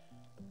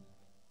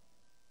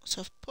 So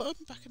I've put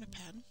them back in a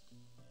pen.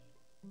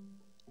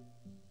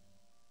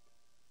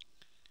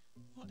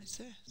 What is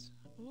this?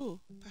 Ooh,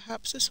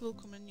 perhaps this will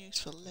come in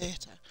useful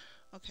later.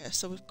 Okay,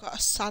 so we've got a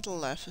saddle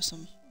there for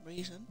some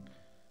reason.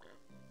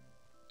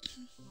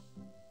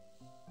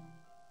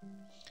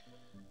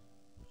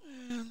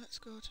 Let's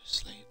go to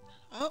sleep.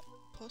 Oh,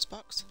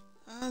 postbox.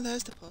 Ah,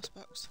 there's the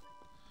postbox.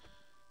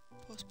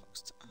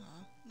 Postbox.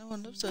 Ah, no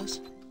one loves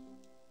us.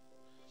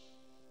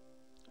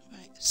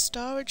 Right,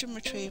 storage and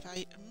retrieve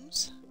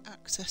items.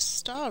 Access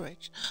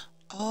storage.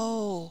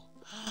 Oh,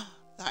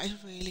 that is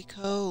really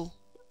cool.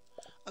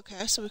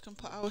 Okay, so we can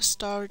put our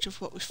storage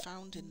of what we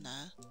found in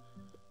there.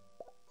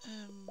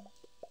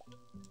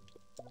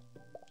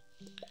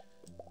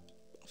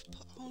 I've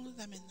put all of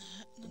them in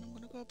there, and then I'm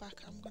going to go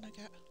back. I'm going to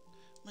get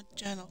my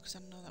journal because I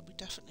know that we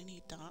definitely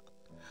need that.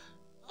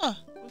 Oh,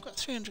 we've got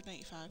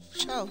 385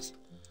 shells.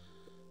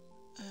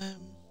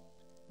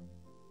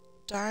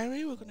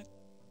 Diary, we're going to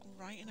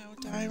write in our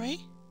diary.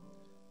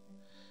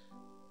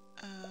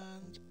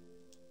 And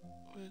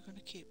we're going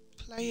to keep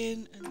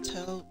playing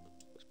until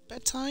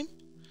bedtime.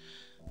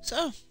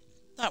 So,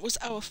 that was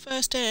our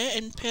first day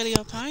in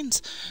Paleo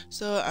Pines.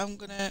 So I'm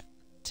going to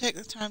take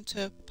the time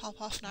to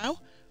pop off now.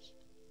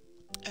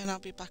 And I'll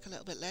be back a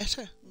little bit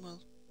later and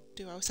we'll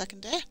do our second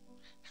day.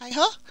 Hi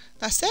ho,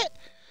 that's it.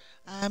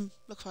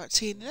 Look forward to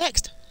seeing you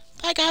next.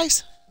 Bye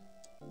guys.